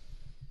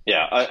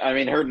 yeah. I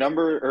mean, her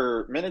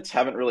minutes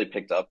haven't really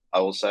picked up. I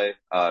will say,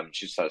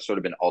 she's sort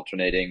of been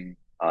alternating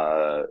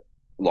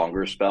longer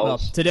Well,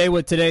 spells. today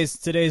with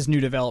today's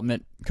new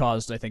development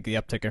caused I think the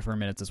uptick of her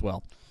minutes as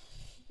well.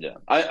 Yeah,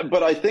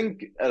 but I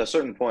think at a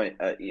certain point,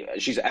 yeah,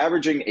 she's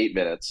averaging 8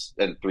 minutes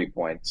and 3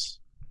 points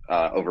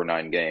over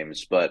 9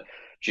 games, but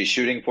she's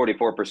shooting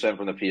 44%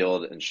 from the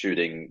field and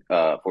shooting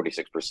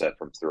 46%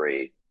 from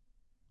three.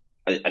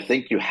 I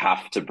think you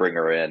have to bring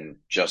her in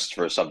just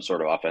for some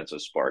sort of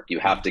offensive spark. You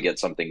have to get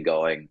something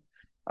going,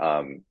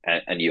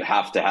 and you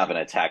have to have an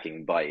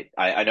attacking bite.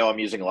 I know I'm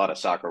using a lot of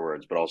soccer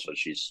words, but also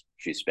she's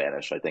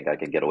Spanish. I think I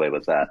can get away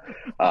with that.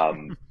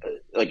 Um,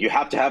 like you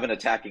have to have an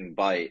attacking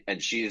bite,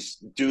 and she's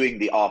doing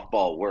the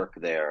off-ball work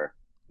there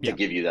to Yeah,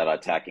 give you that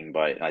attacking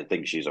bite. And I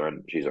think she's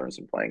earned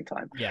some playing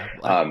time. yeah,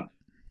 Um,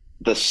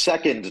 the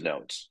second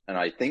note, and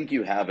I think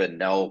you have a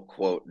Nell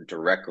quote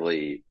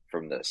directly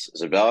from this,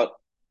 is about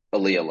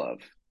Aaliyah Love.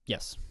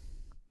 yes.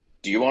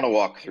 Do you want to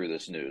walk through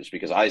this news?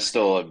 Because I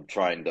still am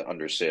trying to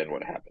understand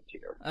what happened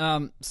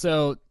here.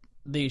 So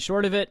the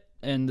short of it,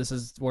 and this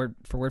is word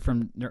for word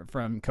from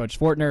Coach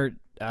Fortner,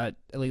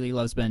 Lily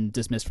Love's been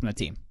dismissed from the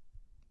team.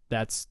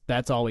 That's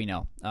all we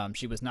know.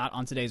 She was not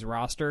on today's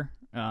roster,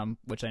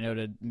 which I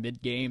noted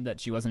mid game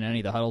that she wasn't in any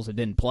of the huddles and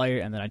didn't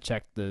play. And then I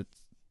checked the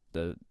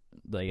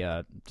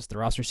just the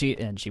roster sheet,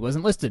 and she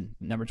wasn't listed.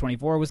 Number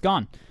 24 was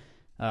gone.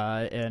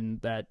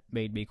 And that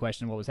made me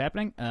question what was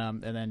happening.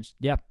 And then,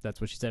 yeah, that's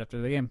what she said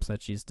after the game. So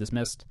that she's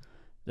dismissed.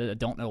 I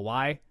don't know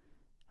why.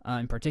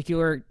 In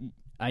particular,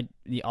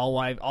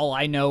 all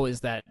I know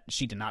is that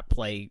she did not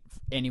play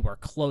anywhere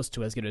close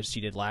to as good as she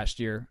did last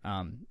year.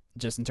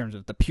 Just in terms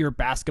of the pure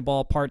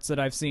basketball parts that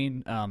I've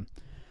seen,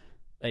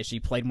 she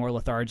played more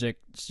lethargic.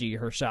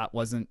 Her shot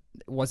wasn't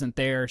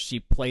there. She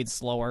played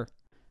slower.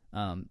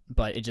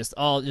 But it just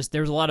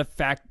there's a lot of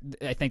fact.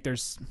 I think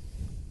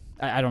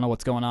I don't know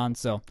what's going on.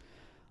 So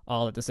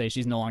all I have to say,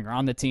 she's no longer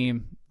on the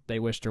team. They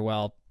wished her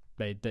well.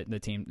 The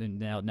team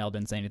Nell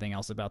didn't say anything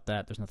else about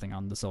that. There's nothing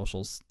on the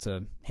socials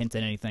to hint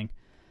at anything.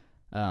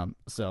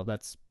 So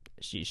that's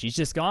she's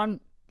just gone.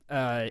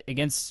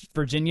 Against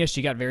Virginia,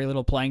 she got very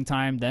little playing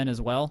time then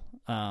as well.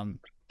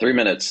 3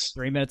 minutes.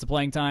 3 minutes of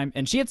playing time,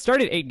 and she had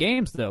started 8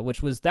 games though,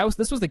 this was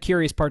the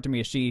curious part to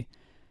me. I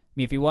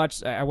mean, if you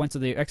watch, I went to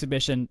the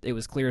exhibition. It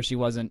was clear she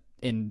wasn't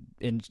in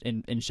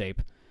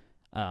shape,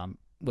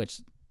 which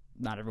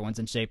not everyone's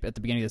in shape at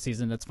the beginning of the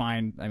season. That's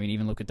fine. I mean,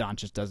 even Luka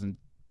Doncic doesn't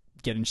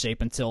get in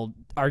shape until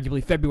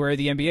arguably February of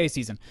the NBA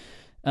season,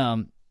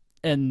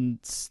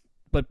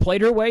 but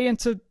played her way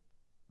into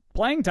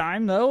Playing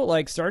time though,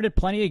 like started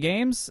plenty of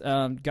games.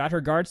 Got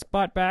her guard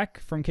spot back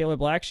from Kayla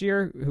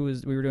Blackshear,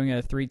 we were doing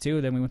a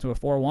 3-2, then we went to a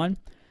 4-1,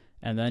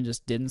 and then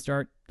just didn't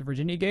start the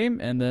Virginia game,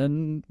 and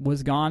then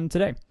was gone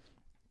today.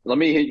 Let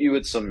me hit you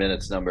with some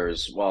minutes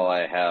numbers while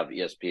I have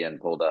ESPN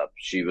pulled up.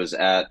 She was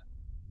at,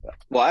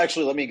 well,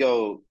 actually, let me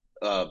go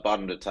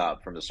bottom to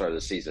top from the start of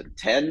the season: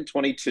 10,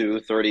 22,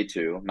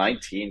 32,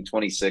 19,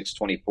 26,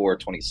 24,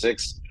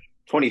 26,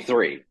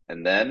 23,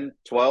 and then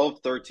 12,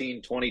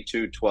 13,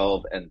 22,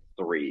 12, and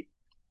 3.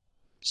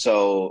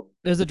 So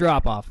There's a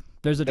drop off.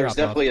 There's a there's drop off.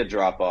 definitely a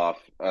drop off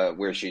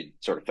where she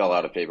sort of fell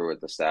out of favor with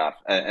the staff,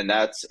 and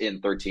that's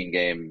in 13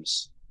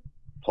 games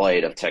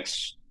played of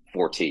Tech's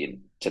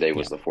 14. Today Yeah,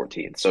 was the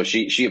 14th, so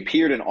she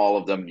appeared in all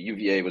of them.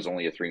 UVA was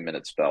only a 3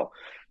 minute spell,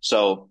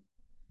 so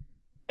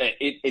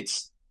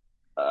it's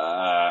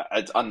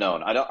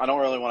unknown. I don't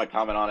really want to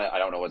comment on it. I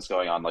don't know what's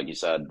going on. Like you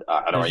said,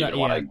 I don't there's even that.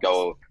 want Yeah, to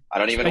go. I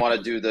don't even want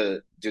to do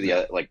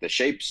the like the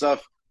shape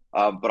stuff.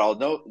 But I'll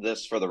note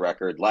this for the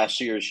record.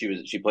 Last year,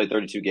 she played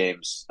 32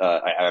 games.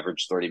 I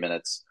averaged 30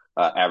 minutes.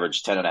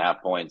 Averaged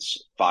 10.5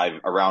 points,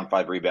 around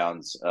 5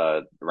 rebounds,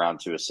 around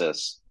 2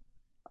 assists.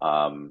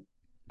 Um,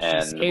 she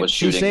and saved. was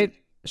shooting.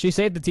 She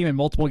saved the team in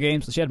multiple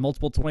games. She had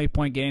multiple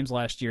 20-point games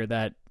last year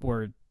that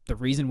were the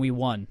reason we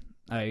won.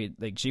 I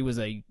like she was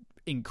a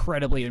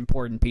incredibly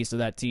important piece of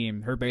that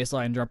team. Her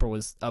baseline jumper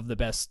was of the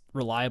best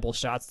reliable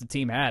shots the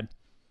team had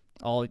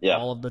Yeah,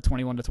 all of the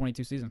 21 to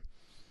 22 season.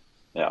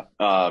 yeah.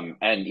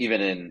 And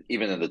even in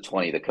the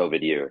the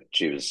COVID year,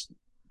 she was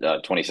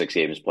 26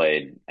 games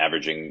played,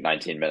 averaging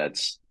 19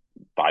 minutes,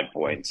 5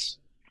 points.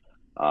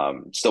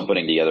 Still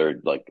putting together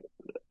like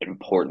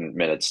important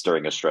minutes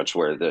during a stretch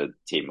where the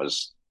team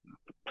was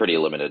pretty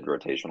limited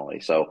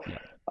rotationally. So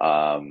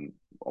Yeah.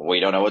 we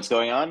don't know what's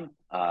going on.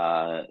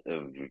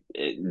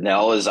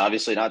 Nell is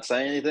obviously not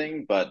saying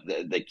anything, but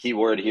the key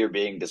word here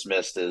being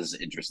dismissed is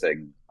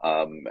interesting.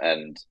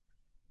 And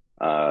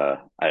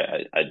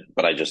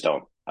but I just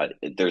don't.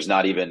 There's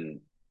not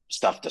even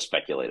stuff to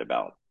speculate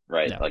about,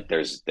 right? No, Like there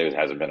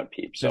hasn't been a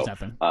peep. there's So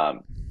nothing.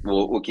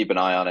 we'll keep an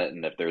eye on it,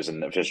 and if there's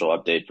an official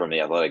update from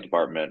the athletic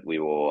department,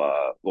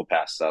 we'll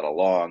pass that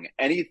along.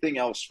 Anything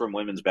else from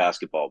women's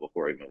basketball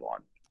before we move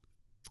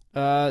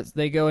on?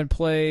 They go and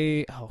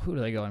play. Oh, who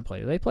do they go and play?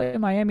 Do they play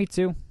in Miami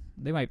too?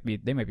 They might be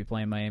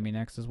playing Miami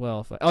next as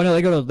well. Oh no,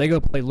 they go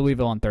play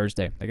Louisville on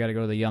Thursday. They got to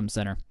go to the Yum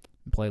Center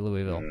and play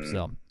Louisville.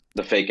 So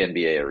The fake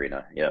NBA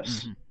arena,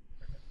 yes. mhm.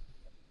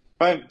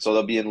 All right, so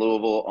they'll be in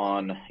Louisville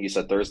on, you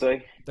said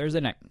Thursday?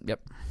 Thursday night.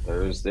 Yep.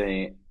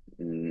 Thursday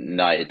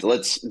night.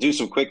 Let's do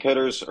some quick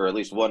hitters, or at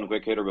least one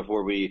quick hitter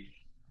before we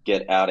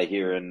get out of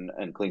here and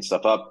clean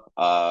stuff up.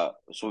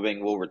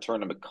 Swimming will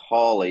return to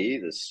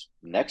McCallie this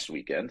next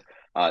weekend.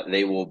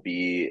 They will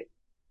be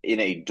in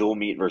a dual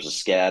meet versus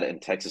SCAD and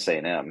Texas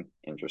A&M.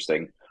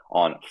 Interesting.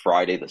 On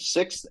Friday the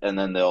 6th, and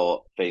then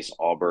they'll face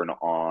Auburn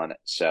on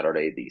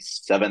Saturday the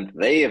 7th.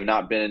 They have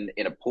not been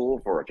in a pool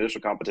for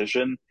official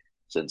competition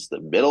since the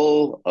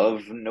middle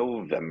of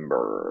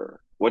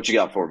November. What you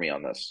got for me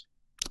on this?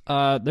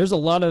 There's a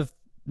lot of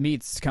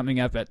meets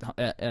coming up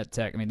at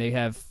Tech. I mean, they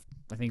have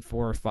I think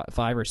 5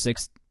 or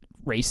 6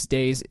 race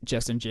days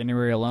just in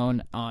January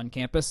alone on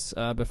campus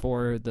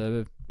before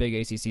the big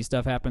ACC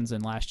stuff happens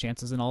and last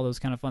chances and all those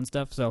kind of fun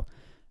stuff. So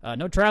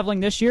no traveling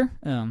this year.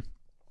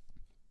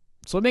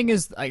 Swimming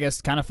is, I guess,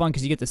 kind of fun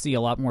because you get to see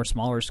a lot more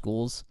smaller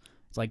schools.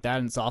 It's like that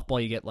in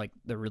softball. You get like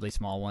the really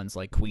small ones,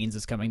 like Queens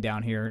is coming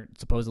down here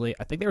supposedly.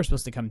 I think they were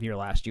supposed to come here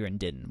last year and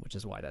didn't, which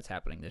is why that's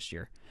happening this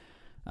year.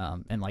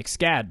 And like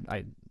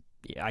SCAD,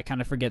 I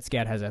kind of forget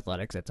SCAD has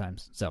athletics at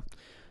times. So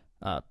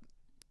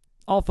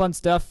all fun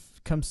stuff.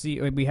 Come see.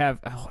 We have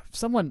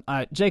someone.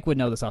 Jake would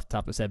know this off the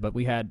top of his head, but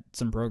we had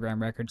some program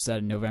records set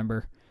in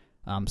November.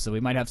 So we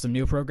might have some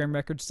new program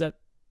records set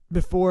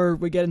before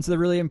we get into the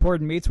really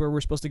important meets where we're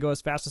supposed to go as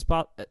fast as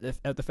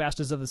at the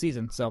fastest of the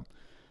season. So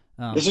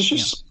This is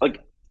just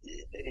like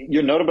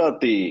your note about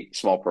the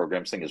small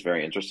programs thing is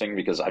very interesting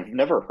because I've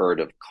never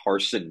heard of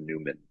Carson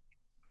Newman,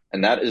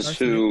 and that is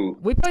who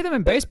we play them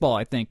in baseball.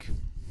 I think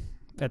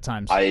at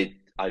times.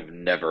 I've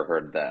never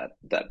heard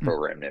that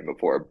program name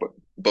before,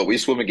 but we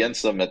swim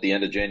against them at the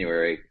end of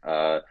January.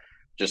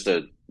 Just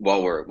to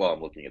while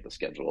I'm looking at the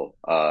schedule,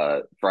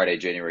 Friday,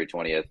 January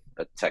 20th,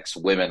 Tech's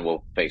women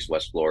will face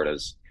West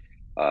Florida's.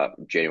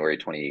 January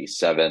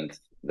 27th,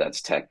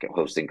 that's Tech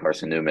hosting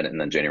Carson Newman, and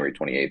then January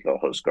 28th they'll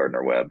host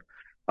Gardner Webb,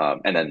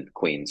 and then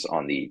Queens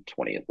on the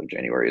 20th of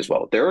January as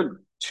well. There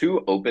are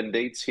two open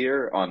dates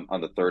here on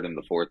the 3rd and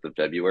the 4th of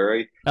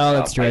February. Oh,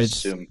 that's I right.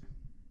 assume,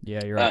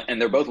 Yeah, you're right. and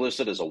they're both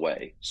listed as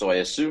away, so I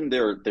assume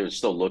they're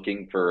still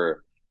looking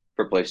for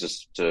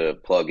places to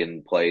plug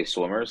and play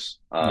swimmers.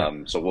 Yeah.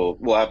 So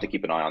we'll have to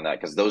keep an eye on that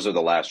because those are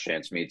the last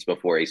chance meets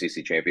before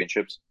ACC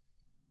championships.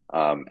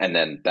 And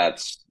then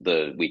that's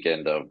the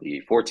weekend of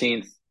the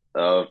 14th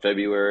of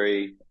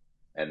February.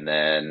 And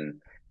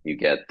then you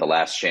get the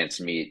last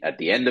chance meet at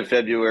the end of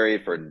February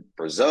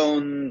for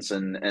zones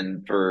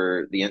and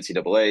for the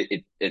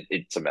NCAA.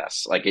 It's a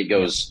mess. Like it Yeah.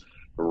 goes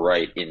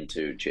right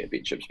into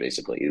championships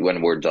basically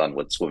when we're done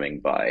with swimming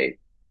by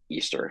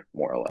Easter,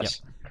 more or Yep,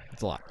 less.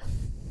 it's a lot.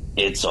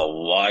 It's a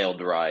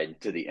wild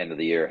ride to the end of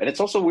the year, and it's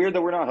also weird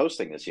that we're not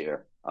hosting this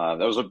year. That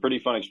was a pretty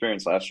fun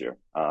experience last year,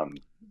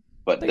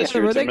 but They got this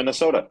year the it's in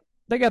Minnesota.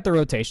 they got the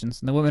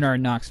rotations. And the women are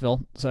in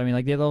Knoxville, so I mean,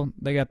 like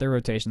they got their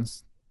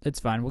rotations. It's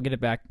fine. We'll get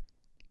it back.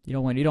 You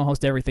don't win. You don't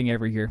host everything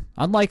every year.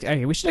 Unlike,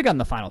 hey, we should have gotten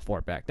the Final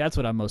Four back. That's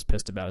what I'm most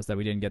pissed about is that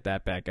we didn't get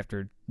that back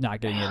after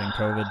not getting it in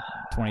COVID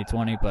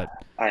 2020. But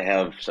I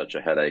have such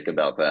a headache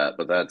about that,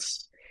 but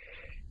that's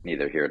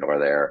neither here nor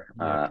there.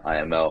 yep.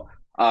 IMO.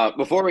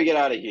 Before we get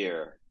out of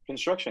here,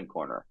 construction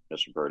corner,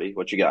 Mr. Purdy,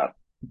 what you got?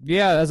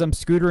 Yeah, as I'm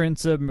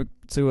scootering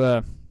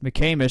to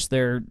McCamish,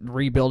 they're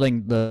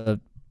rebuilding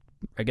the,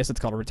 I guess it's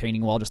called a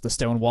retaining wall, just the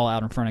stone wall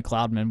out in front of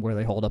Cloudman where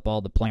they hold up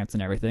all the plants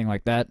and everything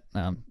like that.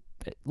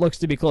 It looks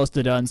to be close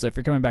to done. So if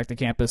you're coming back to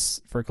campus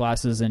for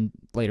classes and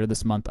later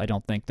this month, I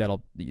don't think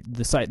that'll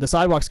the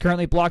sidewalk's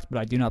currently blocked, but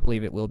I do not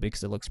believe it will be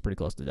because it looks pretty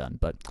close to done.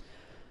 But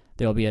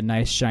there'll be a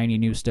nice shiny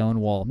new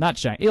stone wall. Not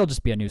shiny, it'll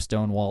just be a new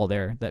stone wall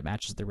there that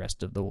matches the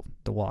rest of the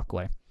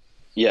walkway.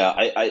 Yeah,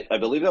 I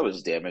believe that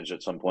was damaged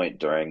at some point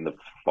during the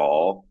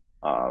fall.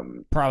 I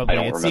Probably.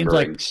 don't It seems remember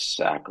like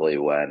exactly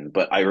when,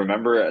 but I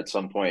remember at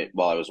some point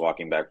while I was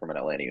walking back from an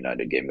Atlanta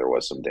United game, there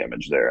was some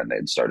damage there, and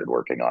they'd started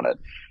working on it.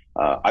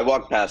 I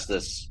walked past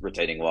this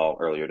retaining wall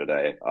earlier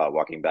today,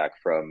 walking back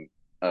from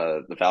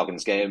the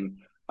Falcons game.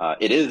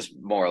 It is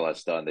more or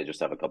less done. They just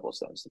have a couple of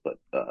stones to put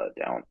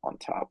down on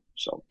top.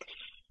 So,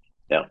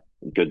 yeah,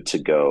 good to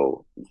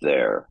go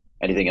there.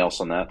 Anything else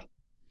on that?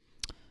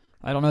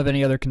 I don't know of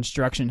any other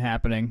construction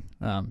happening.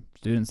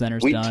 Student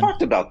center's We done.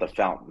 talked about the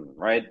fountain,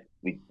 right?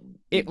 We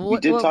It we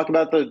did well, talk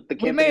about the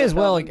we may Campanile as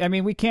well. fountain. I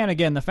mean, we can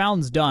again. The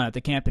fountain's done at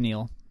the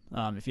Campanile.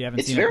 If you haven't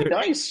It's seen it, very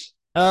nice.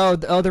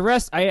 the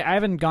rest. I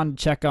haven't gone to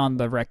check on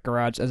the rec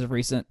garage as of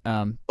recent.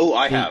 Oh,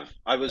 I The have.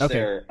 I was okay,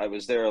 there. I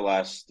was there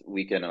last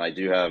weekend, and I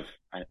do have.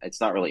 It's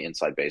not really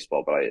inside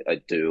baseball, but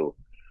I do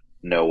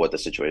know what the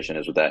situation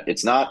is with that.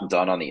 It's not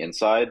done on the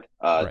inside.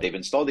 right. They've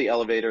installed the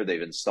elevator.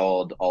 They've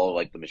installed all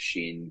like the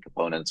machine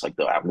components, like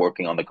the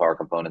working on the car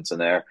components in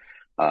there.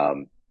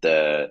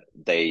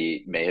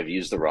 They may have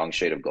used the wrong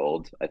shade of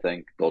gold. I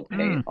think gold Mm,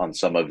 paint on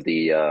some of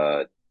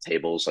the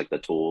tables, like the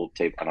tool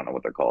tape. I don't know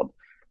what they're called.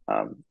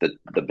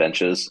 The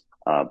benches,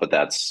 but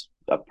that's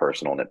a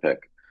personal nitpick.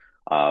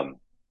 Um,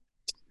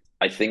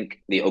 I think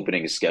the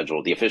opening is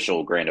scheduled. The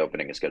official grand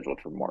opening is scheduled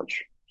for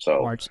March.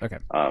 So March. Okay.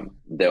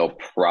 they'll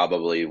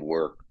probably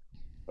work.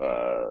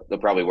 They'll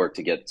probably work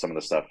to get some of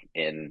the stuff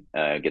in,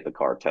 get the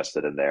car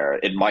tested in there.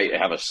 It might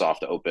have a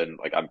soft open.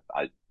 Like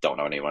I don't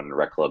know anyone in the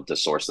rec club to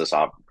source this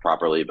off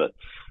properly, but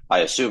I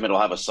assume it'll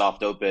have a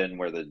soft open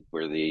where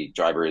the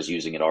driver is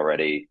using it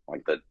already.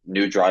 Like the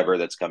new driver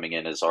that's coming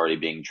in is already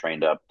being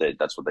trained up.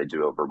 That's what they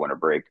do over winter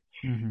break.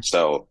 Hmm.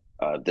 So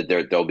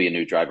there'll be a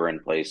new driver in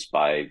place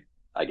by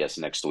I guess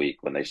next week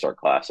when they start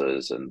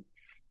classes, and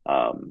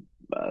um,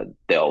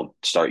 they'll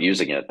start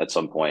using it at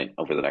some point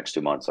over the next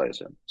 2 months, I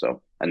assume.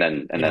 So, and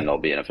then Yeah. there'll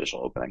be an official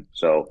opening.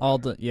 So, All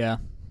the yeah.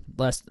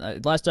 Last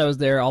I was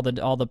there, all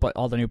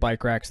the new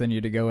bike racks they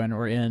need to go in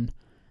or in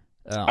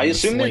I on the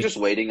assume they're slate. just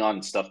waiting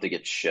on stuff to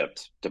get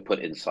shipped to put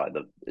inside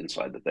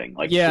the thing,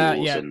 like Yeah,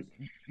 tools, yeah, and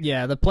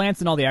yeah. The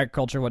plants and all the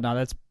agriculture and whatnot.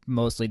 That's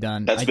mostly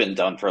done. that's been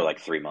done for like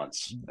 3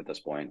 months at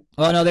this point.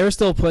 Oh no, they were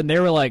still putting. They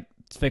were like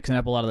fixing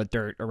up a lot of the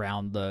dirt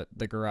around the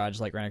garage,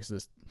 like right next to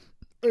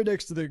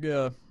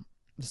the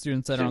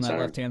student center on Student that center.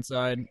 left hand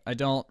side. I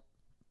don't.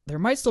 There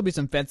might still be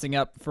some fencing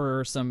up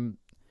for some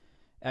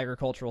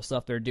agricultural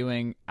stuff they're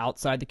doing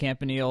outside the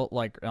Campanile,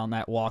 like on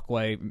that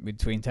walkway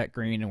between Tech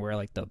Green and where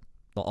like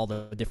all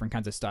the different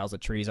kinds of styles of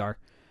trees are.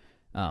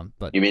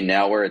 But You mean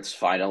now where it's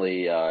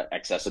finally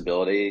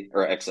accessibility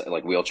or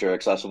like wheelchair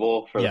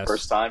accessible for the yes,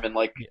 first time in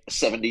like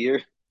 70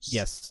 years?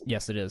 yes,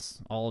 it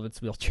is. All of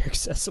it's wheelchair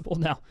accessible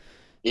now.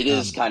 It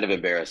is Um, kind of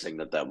embarrassing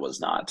that that was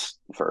not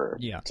for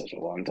yeah. such a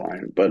long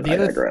time, but The I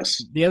other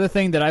digress. the other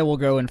thing that I will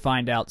go and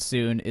find out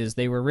soon is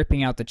they were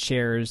ripping out the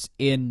chairs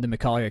in the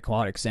Macaulay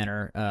Aquatic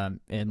Center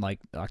in like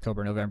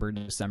October, November,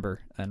 December,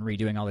 and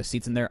redoing all the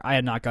seats in there. I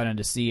had not gotten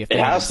to see if It they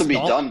had has to be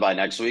installed. done by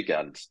next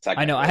weekend,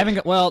 I know I technically. haven't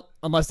got well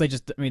unless they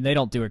just I mean they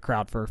don't do a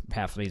crowd for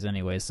half of these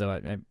anyways, so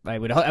I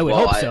would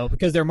Well, hope so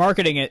because they're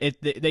marketing it.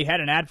 They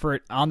had an ad for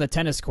it on the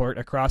tennis court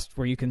across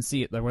where you can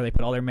see it, where they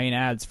put all their main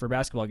ads for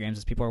basketball games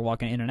as people are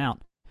walking in and out.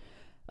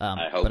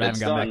 I hope But I it's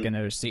haven't gone back done. in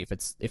there to see if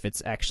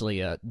it's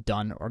actually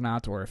done or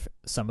not, or if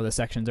some of the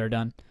sections are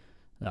done.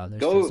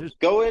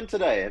 Go in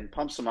today and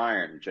pump some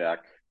iron, Jack.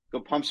 Go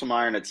pump some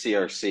iron at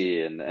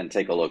CRC and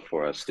take a look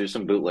for us. Do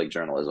some bootleg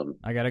journalism.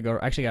 I gotta go.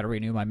 Actually, gotta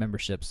renew my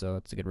membership, so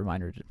it's a good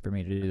reminder for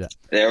me to do that.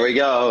 There we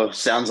go.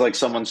 Sounds like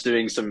someone's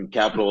doing some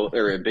capital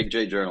or big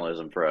J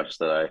journalism for us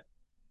today.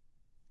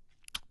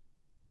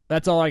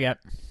 That's all I got.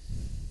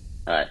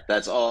 All right,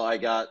 that's all I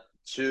got.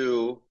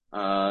 Too.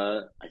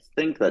 I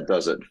think that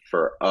does it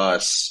for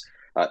us.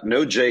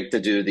 No Jake to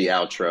do the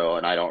outro,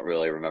 and I don't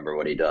really remember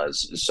what he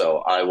does. So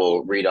I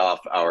will read off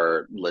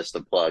our list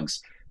of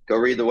plugs. Go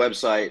read the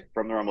website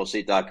from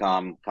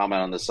therumbleseat.com.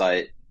 Comment on the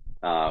site.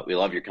 We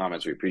love your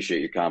comments. We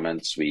appreciate your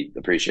comments. We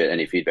appreciate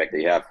any feedback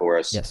that you have for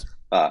us. Yes.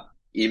 Uh,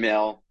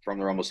 email from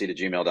the rumble seat at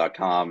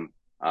gmail.com.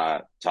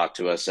 Talk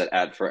to us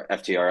at for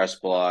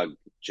FTRS blog.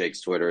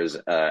 Jake's Twitter is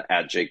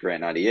at Jake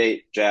Grant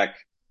 98. Jack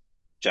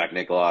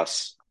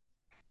Nicholas.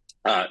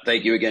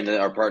 Thank you again to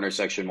our partner,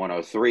 Section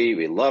 103.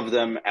 We love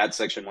them. At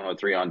Section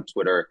 103 on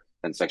Twitter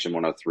and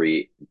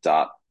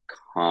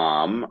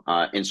section103.com.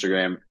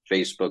 Instagram,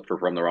 Facebook for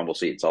From the Rumble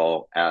Seat. It's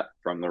all at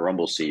From the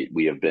Rumble Seat.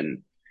 We have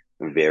been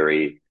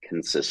very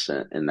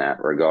consistent in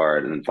that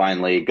regard. And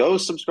finally, go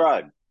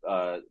subscribe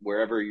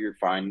wherever your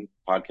fine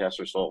podcasts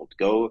are sold.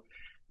 Go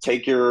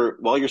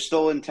while you're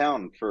still in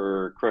town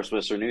for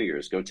Christmas or New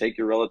Year's, go take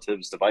your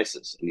relatives'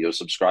 devices and go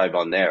subscribe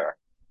on there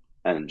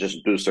and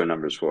just boost our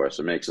numbers for us.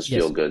 It makes us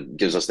feel good,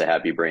 gives us the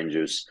happy brain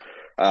juice.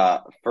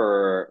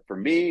 For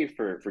me,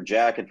 for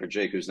Jack, and for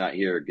Jake, who's not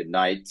here, good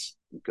night,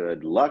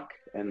 good luck,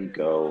 and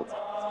go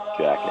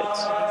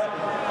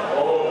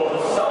Jackets.